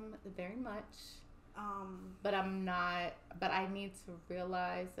him very much. But I'm not. But I need to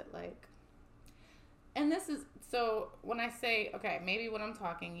realize that, like. And this is so when I say, okay, maybe when I'm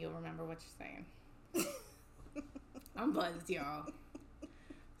talking, you'll remember what you're saying. I'm buzzed, y'all.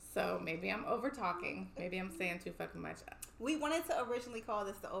 So maybe I'm over talking. Maybe I'm saying too fucking much. We wanted to originally call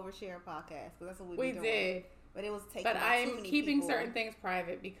this the Overshare podcast because that's what we doing. Did. But it was taking. But I'm keeping certain things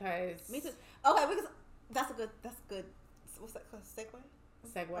private because. Me too. Okay, because that's good. What's that called? Segue.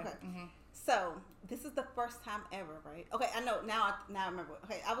 Okay. Mm-hmm. So this is the first time ever, right? Okay, I know now. I remember.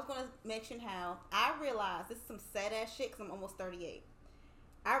 Okay, I was gonna mention how I realized this is some sad ass shit because I'm almost 38.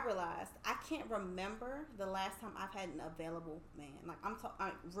 I realized I can't remember the last time I've had an available man. Like, I'm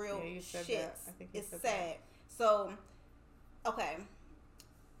talking real shit. It's sad. That. So, okay.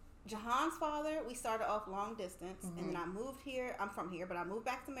 Jahan's father, we started off long distance, and then I moved here. I'm from here, but I moved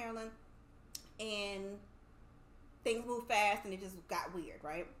back to Maryland, and things moved fast, and it just got weird,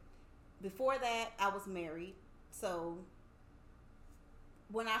 right? Before that, I was married, so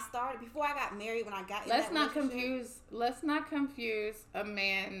when I started, before I got married, when I got in let's not confuse a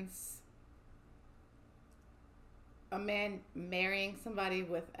man's a man marrying somebody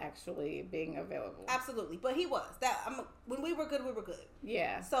with actually being available. Absolutely, but he was when we were good, we were good.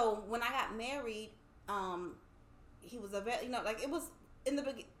 Yeah. So when I got married, he was available. You know, like it was in the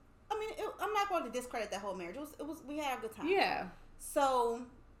beginning. I mean, I'm not going to discredit that whole marriage. It was. We had a good time. Yeah. So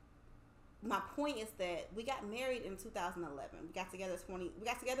my point is that we got married in 2011. We got together in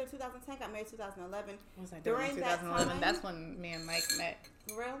 2010. Got married in 2011. What was I doing in 2011? That's when me and Mike met.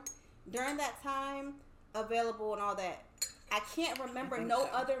 For real? During that time, available and all that, I can't remember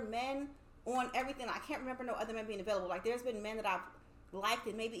other men on everything. I can't remember no other men being available. Like, there's been men that I've liked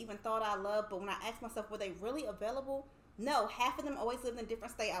and maybe even thought I loved, but when I asked myself, were they really available? No. Half of them always lived in a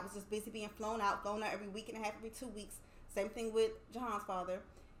different state. I was just busy being flown out every week and a half, every 2 weeks. Same thing with John's father.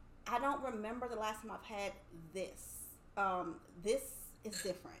 I don't remember the last time I've had this. This is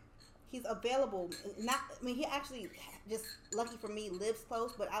different. He's available. He actually, just lucky for me, lives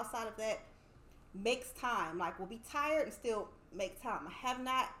close, but outside of that, makes time. Like, will be tired and still make time. I have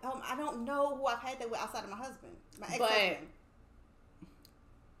not, I don't know who I've had that with outside of my husband, my ex-husband.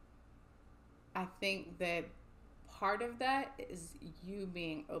 But I think that part of that is you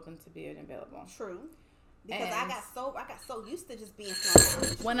being open to being available. True. Because I got so used to just being flown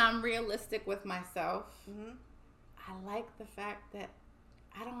out. When I'm realistic with myself, I like the fact that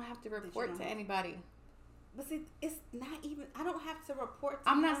I don't have to report to anybody. But see, it's not even. I don't have to report to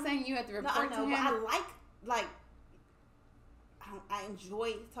I'm him. not saying you have to report to him. But I like. I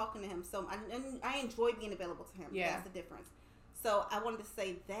enjoy talking to him. So I enjoy being available to him. Yeah. That's the difference. So I wanted to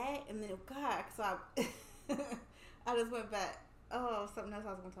say that, and then God, so I just went back. Oh, something else I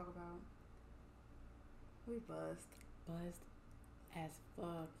was going to talk about. We buzzed as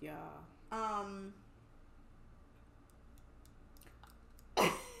fuck, y'all.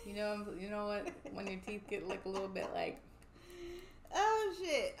 You know what? When your teeth get like a little bit like, oh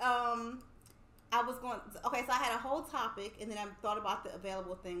shit. I was going. Okay, so I had a whole topic, and then I thought about the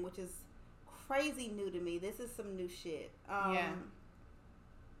available thing, which is crazy new to me. This is some new shit. Yeah.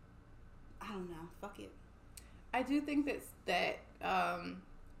 I don't know. Fuck it. I do think that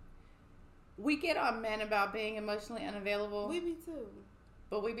we get on men about being emotionally unavailable. We be too.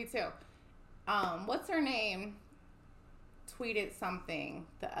 But we be too. What's her name? Tweeted something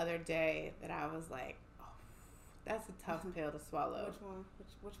the other day that I was like, oh, that's a tough pill to swallow. Which one?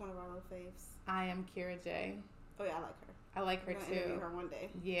 Which one of our little faves? I am Kira J. Oh yeah, I like her. I like her too. Interview her one day.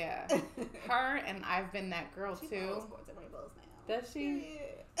 Yeah, her and I've been that girl too. Sports and rainbows now. Does she?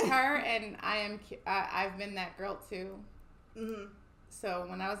 Yeah. Her and I've been that girl too. Mhm. So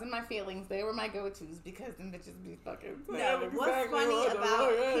when I was in my feelings, they were my go-tos because them bitches be fucking. No, what's funny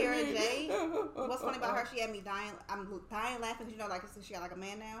about Kira J? What's funny about her? She had me dying. I'm dying laughing because like she got like a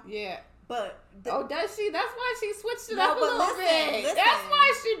man now. Yeah. But does she? That's why she switched it up a little bit. Listen, that's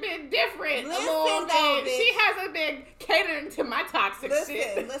why she been different a little bit. She hasn't been catering to my toxic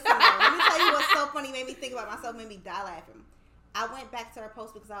shit. Listen. Let me tell you what's so funny. Made me think about myself. Made me die laughing. I went back to her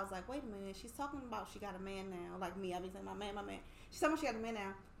post because I was like, wait a minute. She's talking about she got a man now. Like me, I be saying my man. She's talking about she got a man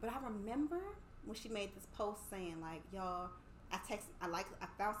now. But I remember when she made this post saying like, y'all, I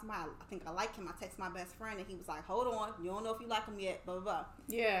found somebody, I think I like him. I text my best friend and he was like, hold on. You don't know if you like him yet, blah, blah, blah.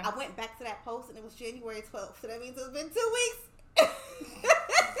 Yeah. I went back to that post and it was January 12th. So that means it's been 2 weeks.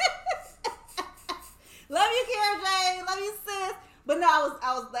 Love you, Kara J. Love you, sis. But no,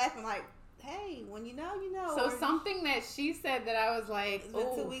 I was laughing like, hey, when you know, you know. So something that she said that I was like, it's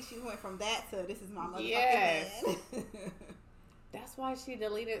been 2 weeks. She went from that to this is my motherfucking man. That's why she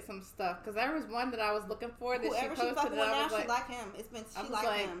deleted some stuff. Because there was one that I was looking for that whoever she posted. She like him. It's been she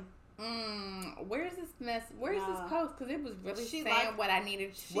like him. Where's this mess? Where's this post? Because it was really saying what I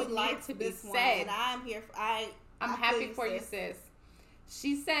needed. What needed to be said. And I'm here. I'm happy for you, sis.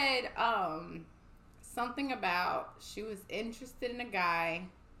 She said something about she was interested in a guy,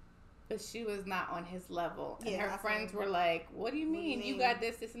 but she was not on his level. And her friends were like, "What do you mean? You got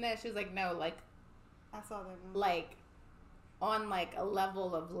this, and that?" She was like, "No, like I saw that one. Like on like a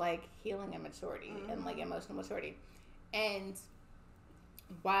level of like healing and maturity and like emotional maturity." And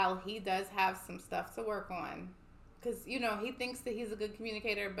while he does have some stuff to work on, because he thinks that he's a good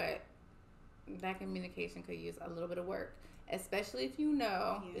communicator, but that communication could use a little bit of work, especially if you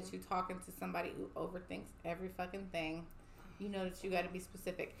know that you're talking to somebody who overthinks every fucking thing. You know that you got to be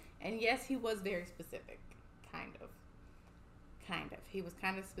specific. And yes, he was very specific. Kind of. He was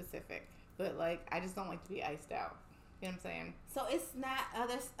kind of specific. But, like, I just don't like to be iced out. You know what I'm saying? So, it's not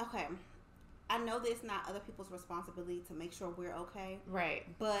others. Okay. I know that it's not other people's responsibility to make sure we're okay. Right.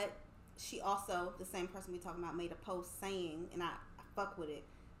 But she also, the same person we talking about, made a post saying, and I fuck with it,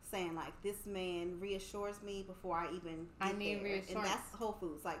 saying, like, this man reassures me before I even get need there. reassurance. And that's Whole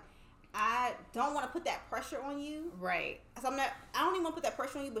Foods. Like, I don't want to put that pressure on you. Right. So I don't even want to put that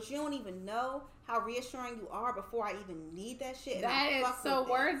pressure on you, but you don't even know how reassuring you are before I even need that shit. And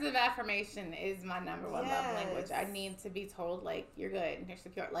words of affirmation is my number one love language. I need to be told, like, you're good and you're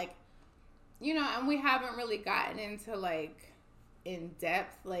secure. Like, you know, and we haven't really gotten into, like, in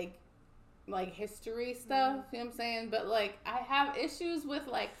depth, like history stuff, you know what I'm saying? But, like, I have issues with,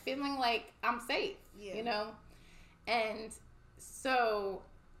 like, feeling like I'm safe, you know? And so,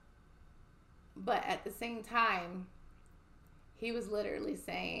 but at the same time, he was literally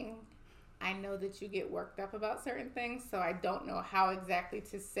saying, I know that you get worked up about certain things, so I don't know how exactly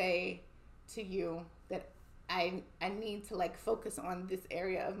to say to you that I need to, like, focus on this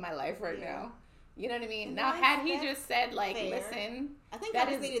area of my life right now. You know what I mean? And now, had he just said, like, listen. I think that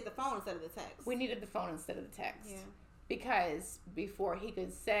needed the phone instead of the text. We needed the phone instead of the text. Yeah. Because before he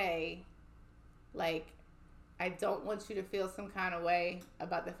could say, like, I don't want you to feel some kind of way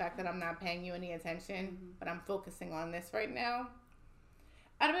about the fact that I'm not paying you any attention, but I'm focusing on this right now,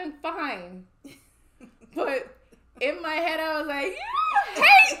 I'd have been fine. But in my head, I was like, you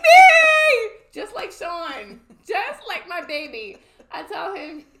hate me! Just like Sean. Just like my baby. I tell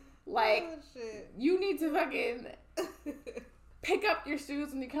him, like, you need to fucking pick up your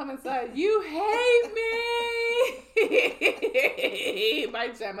shoes when you come inside. You hate me! My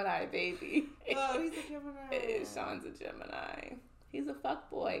Gemini baby. Oh, he's a Gemini. Sean's a Gemini. He's a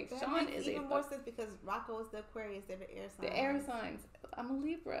fuckboy. That Sean makes is even more sense because Rocco is the Aquarius. They're the air signs. The air signs. I'm a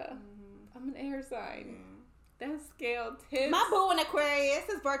Libra. I'm an air sign. That scale tips. My boo an Aquarius.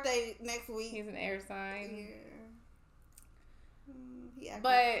 His birthday next week. He's an air sign. Yeah.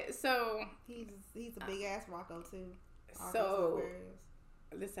 But so he's a big ass Rocco too. So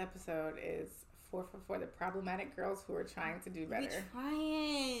this episode is for the problematic girls who are trying to do better. We're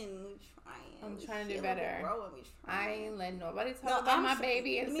trying. I'm trying to do better. I ain't letting nobody talk about my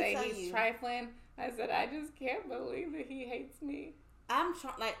baby and say he's trifling. I said I just can't believe that he hates me. I'm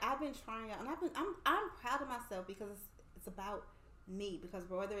trying. Like, I've been trying, and I'm proud of myself because it's about me. Because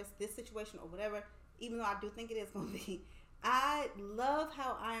whether it's this situation or whatever, even though I do think it is going to be, I love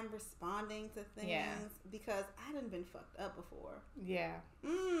how I am responding to things because I done been fucked up before. Yeah.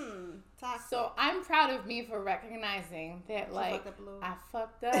 Toxic. So I'm proud of me for recognizing that, like, I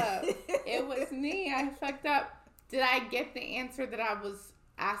fucked up. It was me. I fucked up. Did I get the answer that I was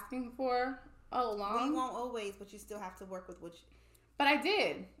asking for all along? Well, you won't always, but you still have to work with what you... But I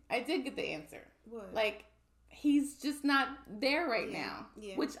did. I did get the answer. What? Like, he's just not there right now.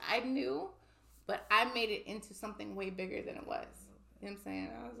 Yeah. Which I knew, but I made it into something way bigger than it was. You know what I'm saying?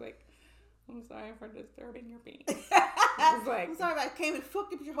 I was like, I'm sorry for disturbing your peace. I was like, I'm sorry I came and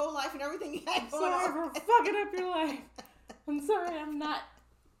fucked up your whole life and everything you had going on. I'm sorry for fucking up your life. I'm sorry I'm not.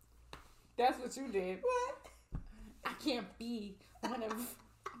 That's what you did. What? I can't be one of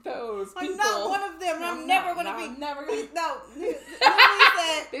those people. I'm not one of them. I'm never going to be. I'm never going to. No. Literally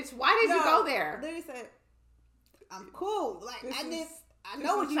said, bitch, why did you go there? Literally said, I'm cool. Like, I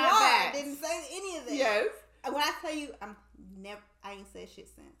know what you are. Bad. I didn't say any of that. Yes. And when I tell you, I ain't said shit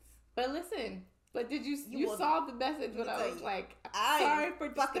since. But listen, did you saw the message when I was like, sorry for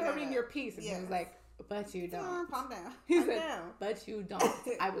disturbing your peace. And he was like, but you don't. Calm down. He said, but you don't.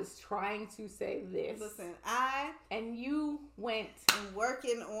 I was trying to say this. Listen, and you went and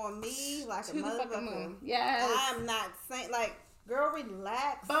working on me like a motherfucker. Yes. I'm not saying, like, girl,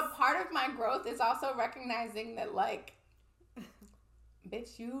 relax. But part of my growth is also recognizing that, like,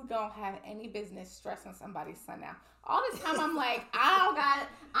 bitch, you don't have any business stressing somebody's son out. All this time I'm like, I don't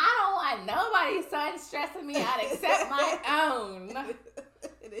want nobody's son stressing me out except my own.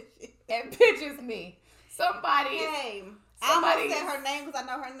 It pitches me. Hey, I almost said her name because I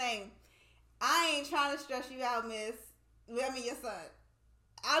know her name. I ain't trying to stress you out, miss. I mean, your son.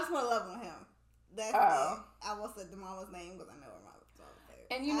 I just want to love on him. That's it. I won't say the mama's name because I know her mama. So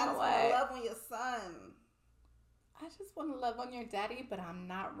and you know what? I just want to love on your son. I just want to love on your daddy, but I'm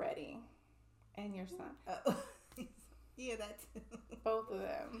not ready. And your son. Yeah, that too. Both of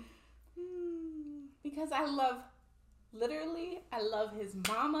them. Because I love his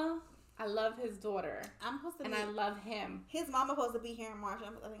mama. I love his daughter. I love him. His mama supposed to be here in March. I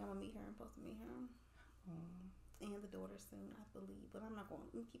think I'm going to meet her. I'm supposed to meet her. And the daughter soon, I believe. But I'm not going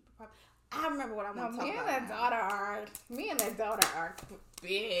to keep it private. I remember what I want to talk about. Me and that daughter are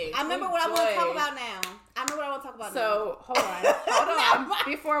big. I remember what I want to talk about now. So, hold on.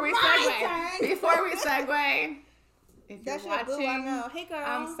 Before we segue. If that's you're watching, I know. Hey, girl.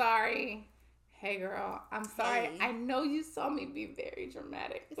 I'm sorry. Hey, girl. I'm sorry. Hey. I know you saw me be very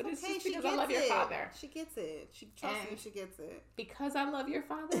dramatic, but it's okay. just because I love your father. She gets it. She trusts me. She gets it. Because I love your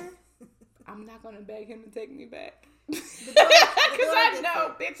father, I'm not going to beg him to take me back. Because I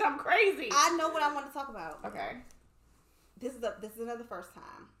know bitch, I'm crazy. I know what I want to talk about. Okay. This is another first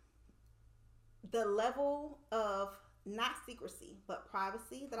time. The level of not secrecy, but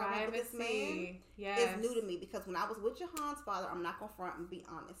privacy that I want with this man is new to me, because when I was with Jahan's father, I'm not gonna front and be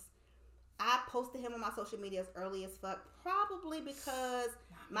honest, I posted him on my social media as early as fuck, probably because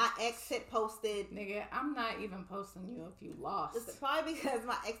my ex had posted. Nigga, I'm not even posting you if you lost. Listen, probably because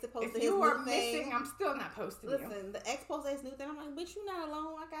my ex had posted if his you new are thing. missing, I'm still not posting you. Listen, the ex posted his new thing. I'm like, bitch, you not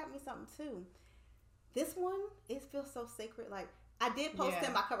alone. I got me something too. This one, it feels so sacred. Like, I did post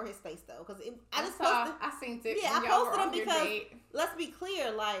him. I covered his face though, because I just posted. I seen it. Yeah, I posted him because let's be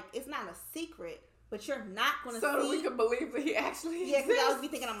clear, like, it's not a secret, but you're not going to see. So we can believe that he actually exists. Yeah, because I always be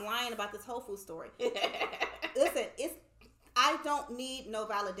thinking I'm lying about this Whole Foods story. Listen, I don't need no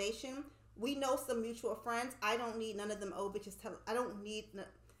validation. We know some mutual friends. I don't need none of them old bitches telling. I don't need.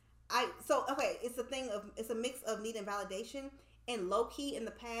 Okay, it's a mix of needing validation and low key in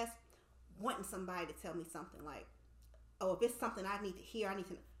the past wanting somebody to tell me something like, oh, if it's something I need to hear, I need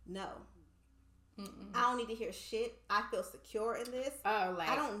to know. Mm-mm. I don't need to hear shit. I feel secure in this. Oh, like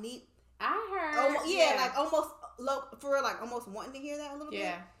I don't need. I heard. Like almost low for real, like almost wanting to hear that a little bit.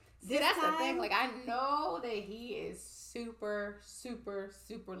 Yeah. See, that's the thing. Like, I know that he is super, super,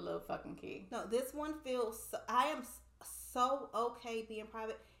 super low fucking key. No, this one feels. I am so okay being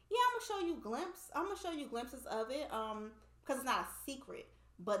private. Yeah, I'm gonna show you glimpses of it. Because it's not a secret.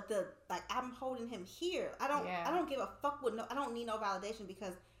 But I'm holding him here. I don't give a fuck with I don't need no validation,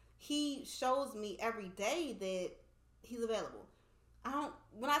 because he shows me every day that he's available.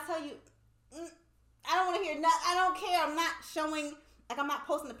 When I tell you, I don't want to hear nothing. I don't care. I'm not showing, I'm not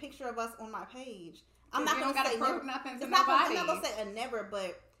posting a picture of us on my page. I'm not going to say prove nothing to nobody. I'm not going to say a never,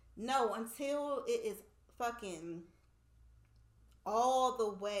 but no, until it is fucking all the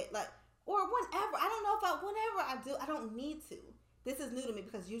way, or whenever. I don't know whenever I do, I don't need to. This is new to me,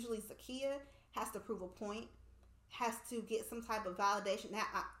 because usually Zakia has to prove a point, has to get some type of validation.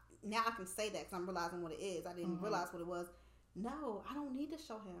 Now I can say that because I'm realizing what it is. I didn't realize what it was. No, I don't need to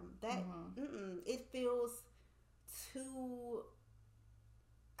show him that. It feels too.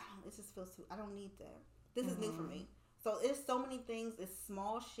 It just feels too. I don't need that. This is new for me. So there's so many things. It's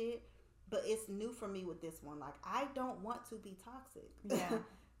small shit, but it's new for me with this one. Like, I don't want to be toxic. Yeah.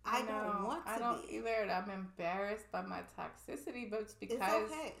 I don't want to. I don't either. I'm embarrassed by my toxicity, but it's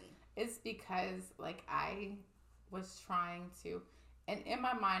because like, I was trying to, and in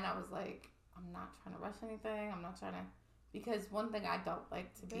my mind I was like, I'm not trying to rush anything. I'm not trying to, because one thing I don't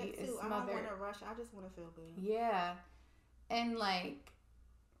like to be is smothered. I don't want to rush. I just want to feel good. Yeah, and like,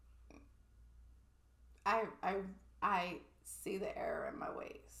 I see the error in my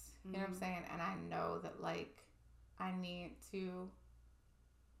ways. You know what I'm saying? And I know that, like, I need to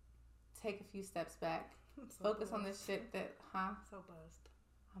take a few steps back, focus on this shit that, so buzzed.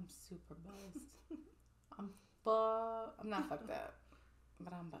 I'm super buzzed. I'm not fucked up,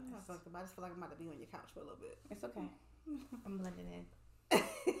 but I'm buzzed. I'm not fucked up. I just feel like I'm about to be on your couch for a little bit. It's okay. I'm blending in.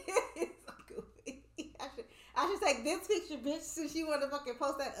 It's so goofy. I should take this picture, bitch, since you want to fucking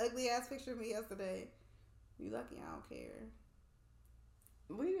post that ugly ass picture of me yesterday. You lucky I don't care.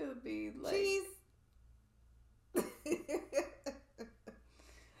 We would be like, cheese.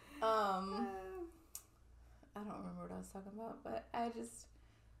 I don't remember what I was talking about, but I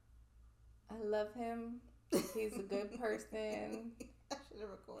love him. He's a good person. I should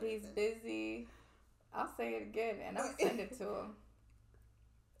have recorded. He's busy. I'll say it again, and I'll send it to him.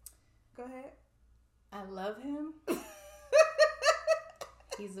 Go ahead. I love him.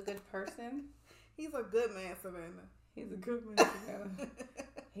 He's a good person. He's a good man, Savannah. He's a good man, Savannah.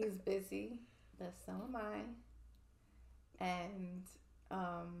 He's busy, but so am I. And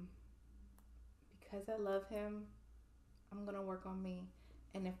because I love him, I'm going to work on me.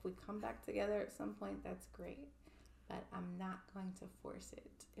 And if we come back together at some point, that's great. But I'm not going to force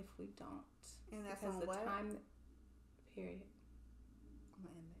it if we don't. And that's because on the what? time, period. I'm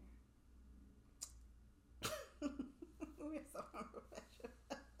going to end there. We're so unprofessional.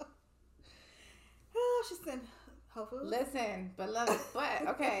 Oh, she said, hopefully. Listen, but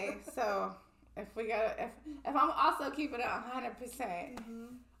okay, so if I'm also keeping it 100%,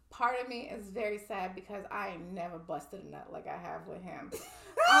 part of me is very sad because I ain't never busted a nut like I have with him.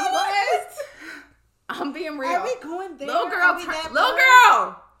 I'm blessed. I'm being real. Are we going there? Little girl,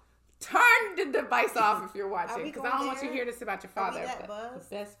 turn the device off if you're watching, because I don't want you to hear this about your father. The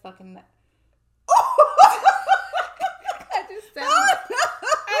best fucking nut. I just said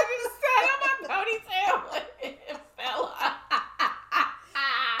on my ponytail when it fell off.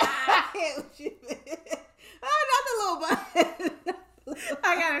 Oh, not the little bun. I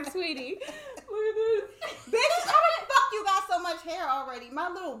got a sweetie. Look at this. Bitch, how the fuck you got so much hair already. My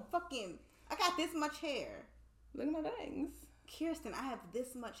little fucking, I got this much hair. Look at my bangs. Kirstin, I have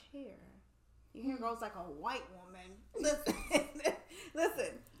this much hair. Your hair grows like a white woman. Listen.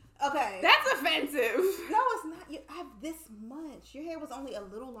 Listen. Okay. That's offensive. No, it's not. I have this much. Your hair was only a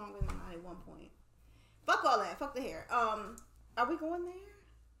little longer than mine at one point. Fuck all that. Fuck the hair. Are we going there?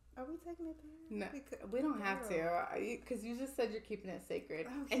 Are we taking it there? No, we don't have to. Because you just said you're keeping it sacred.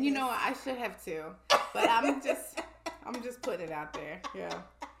 And you know what? I should have too. But I'm just putting it out there. Yeah.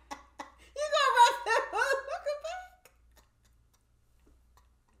 You gonna run that motherfucker back?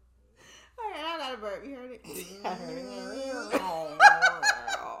 All right, I got a burp. You heard it? I heard it.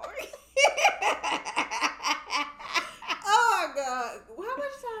 Oh my god! How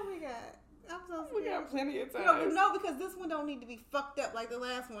much time we got? I'm so scared. We got plenty of time. No, because this one don't need to be fucked up like the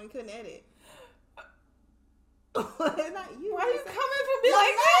last one. You couldn't edit. Not you. Why are you coming for me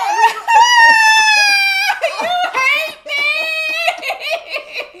like that? You hate me.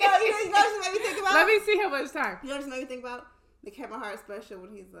 No, you know what this made me think about? Let me see how much time. You know what this made me think about? The Kevin Hart special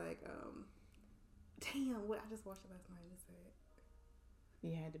when he's like, damn, what I just watched it last night. He said,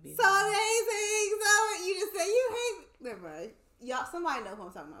 you had to be so amazing. So you just said you hate. Never mind. Y'all, somebody know who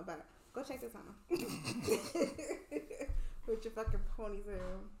I'm talking about. But go check this out. With your fucking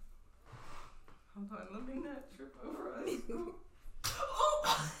ponytail. Hold on, let me not trip over us. Oh,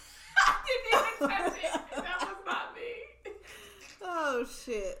 I didn't even touch it. That was not me. Oh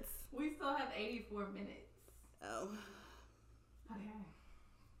shit. We still have 84 minutes. Oh. Okay.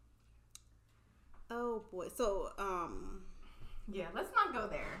 Oh boy. So yeah, let's not go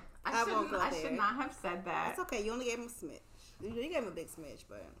there. I won't go there. I should not have said that. It's okay. You only gave him a smidge. You gave him a big smidge,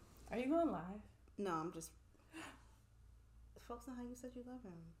 but. Are you going live? No, I'm just. Focus on how you said you love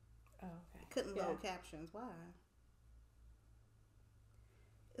him. Oh, okay. Couldn't load captions. Why?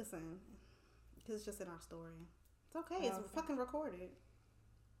 Listen, because it's just in our story. It's okay. It's fucking recorded.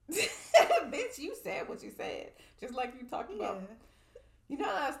 Bitch, you said what you said. Just like you talked about. You know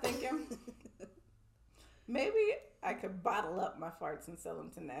what I was thinking? Maybe I could bottle up my farts and sell them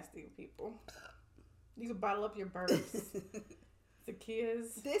to nasty people. You could bottle up your burps. The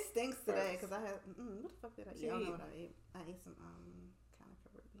kids. This stinks today because I had. What the fuck did I eat? I don't know what I ate. I ate some kind of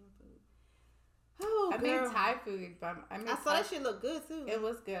Caribbean food. Oh, I made Thai food, but I saw that shit look good too. It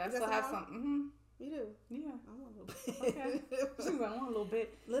was good. I still have some. Mm-hmm. You do? Yeah. I want a little bit. Okay. She's like, I want a little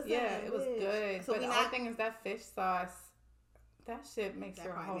bit. Listen, yeah, it was good. So but the only thing is that fish sauce. That shit makes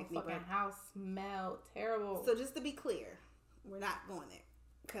your whole fucking house smell terrible. So just to be clear, we're not going there.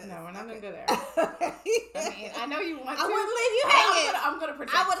 No, we're not gonna go there. I mean, I know you want to. I wouldn't leave you hanging. I'm gonna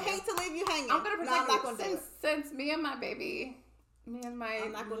protect I would you. hate to leave you hanging. I'm gonna protect I'm not gonna you. Since me and my baby, me and my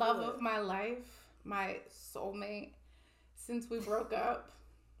love of my life, my soulmate, since we broke up,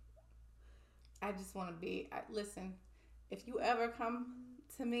 I just want to be. Listen, if you ever come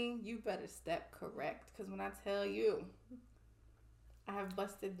to me, you better step correct. Because when I tell you, I have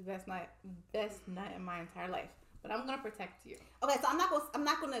busted the best nut in my entire life. But I'm gonna protect you. Okay, so I'm not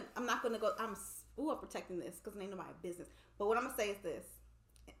gonna go. I'm protecting this because it ain't nobody business. But what I'm gonna say is this.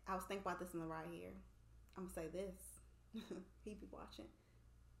 I was thinking about this in the ride here. I'm gonna say this. He be watching.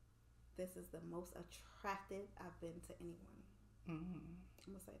 This is the most attractive I've been to anyone. Mm-hmm.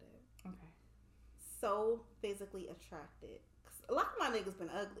 I'm gonna say that. Okay. So physically attracted. Cause a lot of my niggas been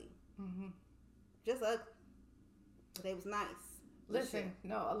ugly. Mm-hmm. Just ugly. But they was nice. Listen,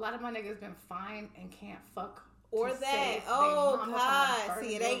 no, a lot of my niggas been fine and can't fuck. Or that. Oh God.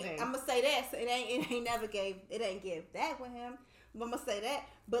 See, it ain't. I'm gonna say that. So it ain't never gave. It ain't give that with him. But I'm gonna say that.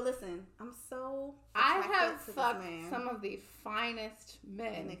 But listen, I'm so. I have fucked some of the finest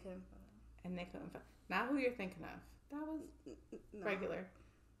men, and they couldn't fuck. Not who you're thinking of. That was regular.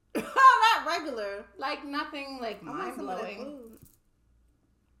 Not regular. Like nothing like mind blowing.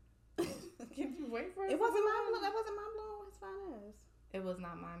 Can you wait for it? It wasn't mind blowing. That wasn't mind blowing. His fine ass. It was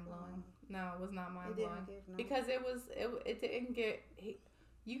not mind blowing. No, it was not mind blowing. Because it didn't get.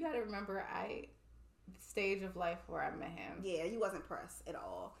 You got to remember, the stage of life where I met him. Yeah, you wasn't pressed at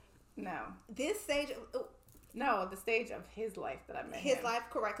all. No. This stage. No, the stage of his life that I met him. His life,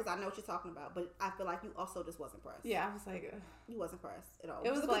 correct? Because I know what you're talking about, but I feel like you also just wasn't pressed. Yeah, I was like, you wasn't pressed at all.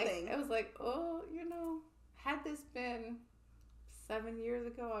 It was like, oh, had this been 7 years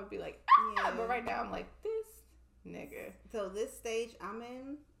ago, I'd be like, yeah. But right now I'm like, this nigga. So this stage I'm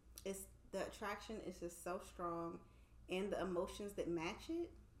in, the attraction is just so strong, and the emotions that match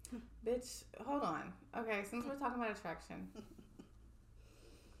it. Bitch, hold on. Okay, since we're talking about attraction,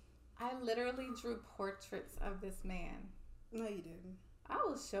 I literally drew portraits of this man. No, you didn't. I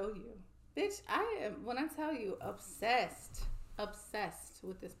will show you. Bitch, I am, when I tell you, obsessed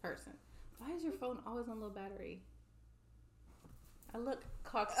with this person. Why is your phone always on low battery? I look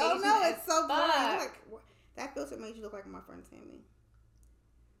Caucasian. Oh no, it's so fuck. blurry. That filter made you look like my friend Tammy.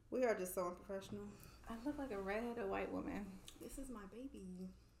 We are just so unprofessional. I look like a redheaded white woman. This is my baby.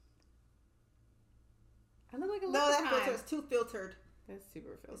 I look like a No, leprechaun. that filter is too filtered. That's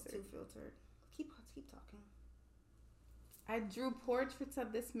super filtered. It's too filtered. Keep talking. I drew portraits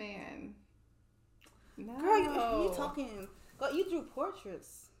of this man. No. Girl, you talking. You drew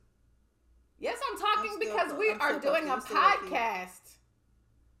portraits. Yes, I'm talking because we I'm are still doing a confused. podcast.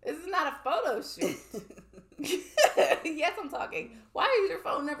 This is not a photo shoot. Yes, I'm talking. Why is your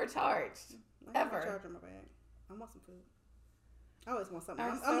phone never charged? Ever. Charger my bag. I want some food. I always want something.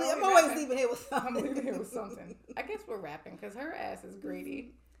 I'm I'm always leaving here with something. I'm leaving here with something. I guess we're rapping because her ass is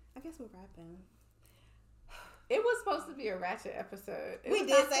greedy. I guess we're rapping. It was supposed to be a ratchet episode. We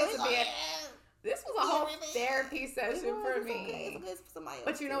did say this was a whole therapy session for me. Okay. It's good for somebody else.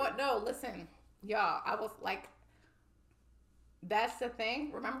 But you know what? No, listen, y'all. I was like, that's the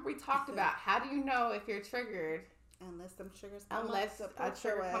thing. Remember we talked about how do you know if you're triggered? Unless some triggers come Unless up. a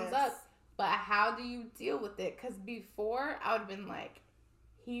trigger comes up. But how do you deal with it? Because before, I would have been like,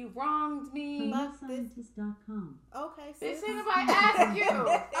 he wronged me. Scientist.com. Okay. Bitch, ain't nobody ask you.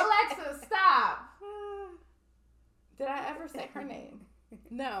 Alexa, stop. Did I ever say her name?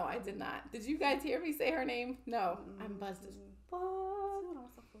 No, I did not. Did you guys hear me say her name? No. I'm buzzed as fuck.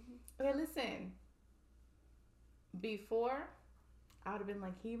 Okay, listen. Before, I would have been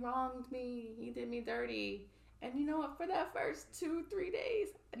like, he wronged me. He did me dirty. And you know what? For that first 2-3 days,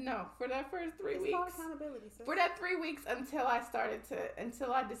 no, for that first 3 It's weeks, called accountability, sis. for that 3 weeks until I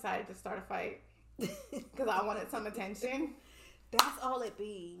decided to start a fight because I wanted some attention. That's all it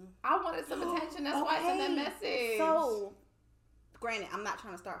be. I wanted some attention. That's why I sent that message. So, granted, I'm not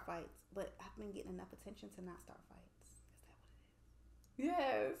trying to start fights, but I've been getting enough attention to not start fights. Is that what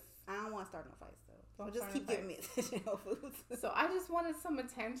it is? Yes. I don't want to start no fights though. So Don't just start keep no giving me attention, Whole Foods. So I just wanted some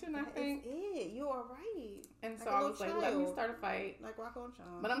attention, I think. That's it. You are right. And Like so a I little was like, let me child. start a fight. Like Rocco and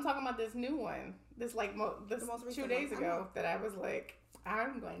Sean. But I'm talking about this new one. This like this The most 2 recent days one. I ago know. that I was like,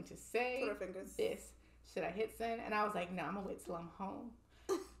 I'm going to say Twitter fingers. this. Should I hit send? And I was like, no, I'm gonna wait till I'm home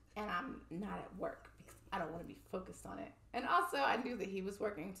and I'm not at work because I don't want to be focused on it. And also, I knew that he was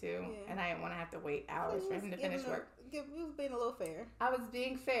working too, and I didn't want to have to wait hours for him to finish work. He was being a little fair. I was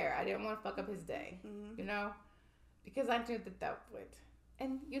being fair. I didn't want to fuck up his day, you know, because I knew that would.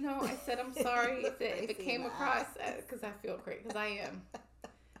 And you know, I said I'm sorry if it came across because I feel great because I am.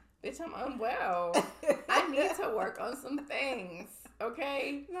 Bitch, I'm unwell. I need to work on some things.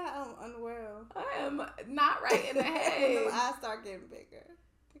 Okay. Not unwell. I am not right in the head. When I start getting bigger.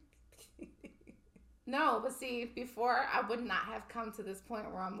 No, but see, before I would not have come to this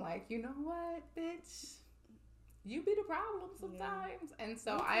point where I'm like, you know what, bitch? You be the problem sometimes. Yeah. And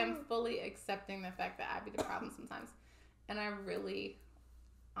so I am fully accepting the fact that I be the problem sometimes. And I really,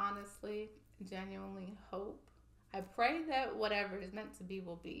 honestly, genuinely hope, I pray that whatever is meant to be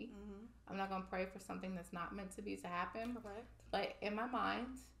will be. Mm-hmm. I'm not going to pray for something that's not meant to be to happen. Correct. But in my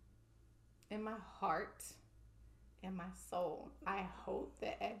mind, in my heart, in my soul, I hope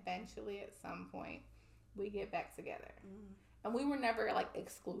that eventually at some point we get back together. Mm. And we were never like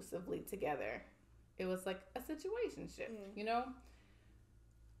exclusively together. It was like a situationship, you know,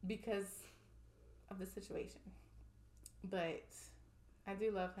 because of the situation. But I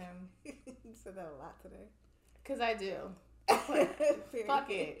do love him. You said that a lot today. Because I do.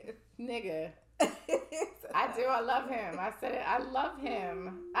 Fuck it, nigga. I do. I love him. I said it. I love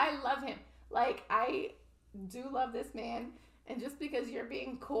him. I love him. Like, I do love this man. And just because you're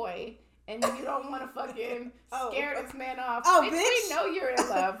being coy and you don't want to fucking scare this man off, bitch, we know you're in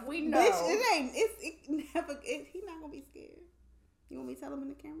love. We know. Bitch, it ain't. He's not gonna be scared. You want me to tell him in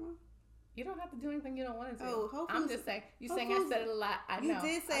the camera? You don't have to do anything you don't want to do. Oh, Whole Foods, I'm just saying. You saying I said it a lot. I know. You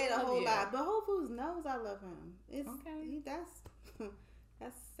did say it a whole lot, but Whole Foods knows I love him. It's okay.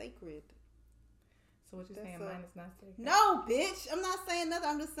 That's sacred. So what you saying? Mine is not sacred. No, bitch. I'm not saying nothing.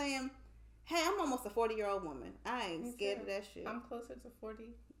 I'm just saying. Hey, I'm almost a 40-year-old woman. I ain't scared of that shit. I'm closer to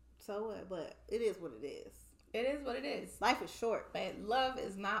 40. So what? But it is what it is. It is what it is. Life is short. But love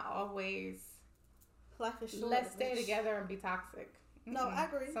is not always. Life is short. Let's stay together and be toxic. Mm-mm. No, I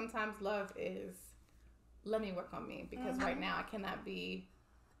agree. Sometimes love is, let me work on me because right now I cannot be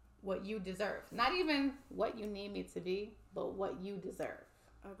what you deserve. Not even what you need me to be, but what you deserve.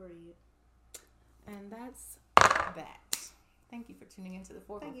 Agreed. And that's that. Thank you for tuning into the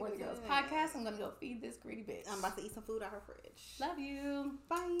 444 Girls podcast. I'm going to go feed this greedy bitch. I'm about to eat some food out her fridge. Love you.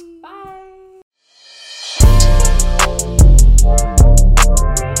 Bye.